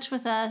get in touch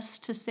with us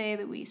to say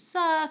that we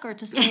suck or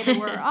to say that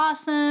we're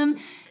awesome,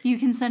 you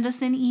can send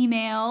us an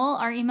email.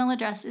 Our email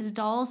address is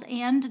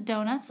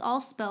dollsanddonuts, all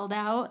spelled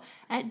out,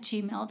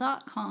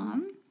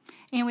 @gmail.com.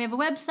 And we have a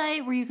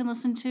website where you can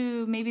listen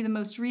to maybe the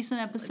most recent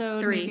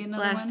episode. Maybe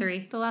another last one.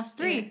 three. The last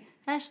three.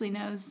 Yeah. Ashley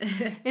knows.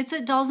 It's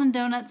at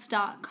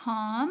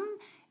dollsanddonuts.com.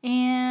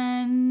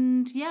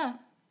 And yeah,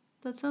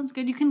 that sounds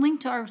good. You can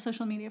link to our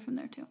social media from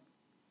there too.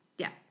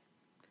 Yeah.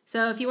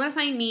 So if you want to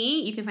find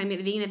me, you can find me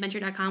at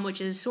theveganadventure.com, which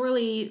has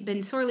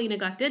been sorely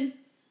neglected.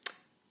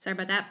 Sorry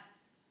about that.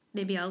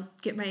 Maybe I'll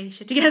get my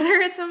shit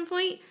together at some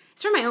point.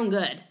 It's for my own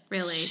good,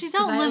 really. She's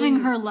out living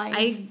her life.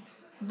 I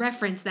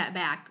reference that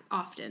back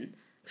often.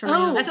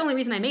 That's the only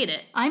reason I made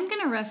it. I'm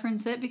going to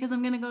reference it because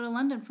I'm going to go to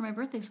London for my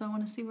birthday, so I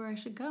want to see where I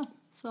should go.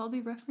 So I'll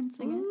be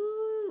referencing it.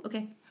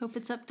 Okay.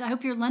 I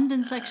hope your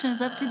London section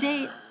is up to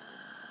date.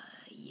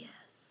 Yes.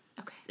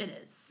 Okay. It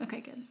is.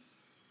 Okay, good.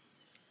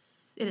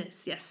 It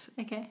is, yes.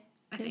 Okay.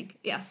 I think,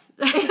 yes.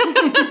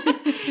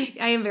 I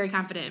am very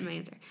confident in my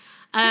answer.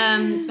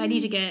 I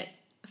need to get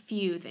a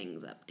few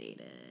things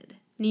updated.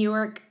 New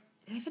York,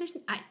 did I finish?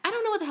 I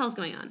don't know what the hell's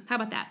going on. How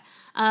about that?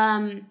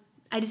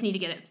 I just need to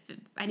get it.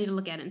 I need to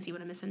look at it and see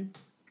what I'm missing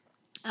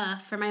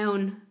for my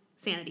own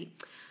sanity.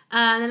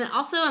 And then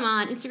also I'm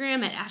on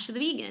Instagram at Ashley the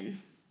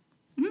Vegan.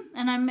 Mm-hmm.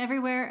 And I'm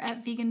everywhere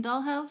at Vegan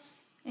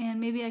Dollhouse. And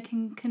maybe I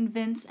can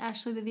convince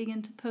Ashley the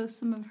Vegan to post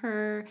some of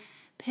her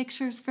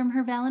pictures from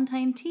her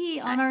Valentine tea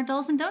on our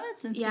Dolls and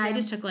Donuts Instagram. Yeah, I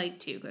just took like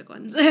 2 quick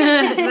ones.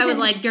 I was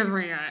like, give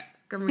me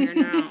it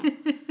now.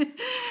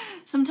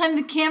 Sometimes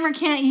the camera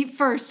can't eat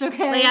first,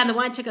 okay? Well, yeah, and the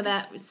one I took of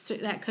that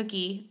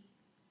cookie,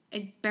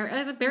 I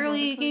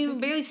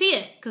barely see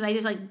it because I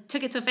just like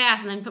took it so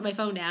fast and then put my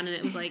phone down and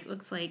it was like,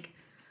 looks like.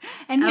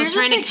 And here's a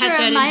picture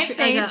of my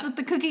face with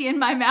the cookie in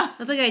my mouth.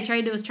 That's like I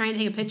was trying to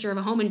take a picture of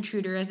a home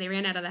intruder as they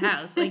ran out of the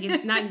house. Like,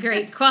 it's not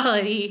great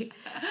quality.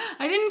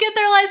 I didn't get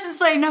their license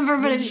plate number,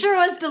 but it sure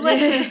was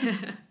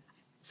delicious.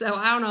 So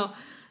I don't know.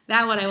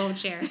 That one I won't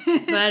share.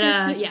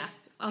 But yeah,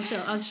 I'll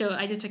show.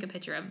 I just took a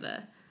picture of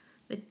the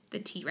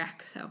tea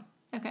rack. So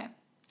okay,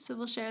 so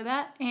we'll share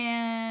that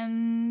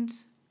and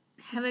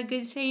have a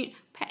good day.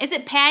 Is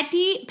it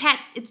Patty?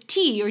 It's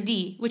T or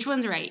D? Which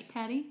one's right?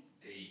 Patty.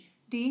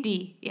 D?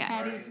 D, yeah.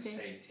 Patty's Day.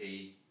 Say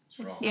T. It's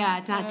wrong. Yeah,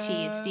 it's not T,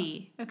 it's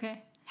D.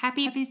 Okay.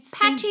 Happy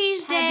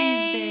Patty's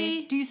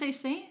Day. Do you say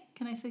saint?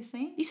 Can I say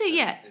saint? You say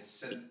yeah. It's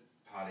St.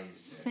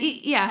 Patty's Day.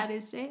 Saint Yeah.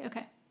 Patty's Day,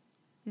 okay.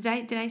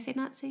 Did I say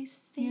not say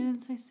saint? You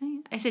didn't say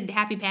saint. I said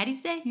Happy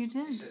Patty's Day? You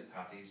did. You said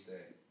Patty's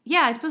Day.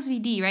 Yeah, it's supposed to be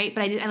D, right?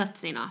 But I left the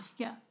saint off.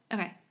 Yeah.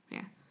 Okay,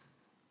 yeah.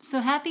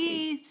 So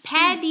happy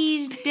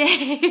Patty's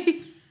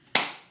Day.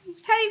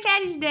 Happy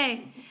Patty's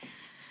Day.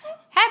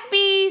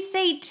 Happy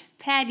St.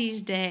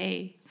 Patty's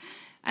Day.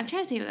 I'm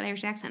trying to say it with an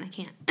Irish accent. I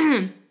can't.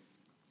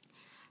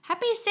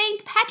 Happy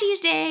St. Patty's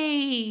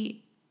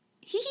Day.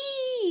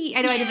 Hee.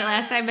 I know I did it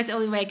last time. That's the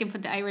only way I can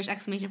put the Irish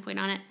exclamation point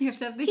on it. You have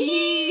to have the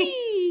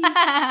Hee.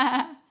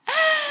 I'm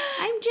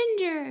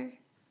Ginger.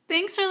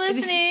 Thanks for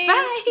listening.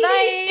 Bye.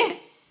 Bye.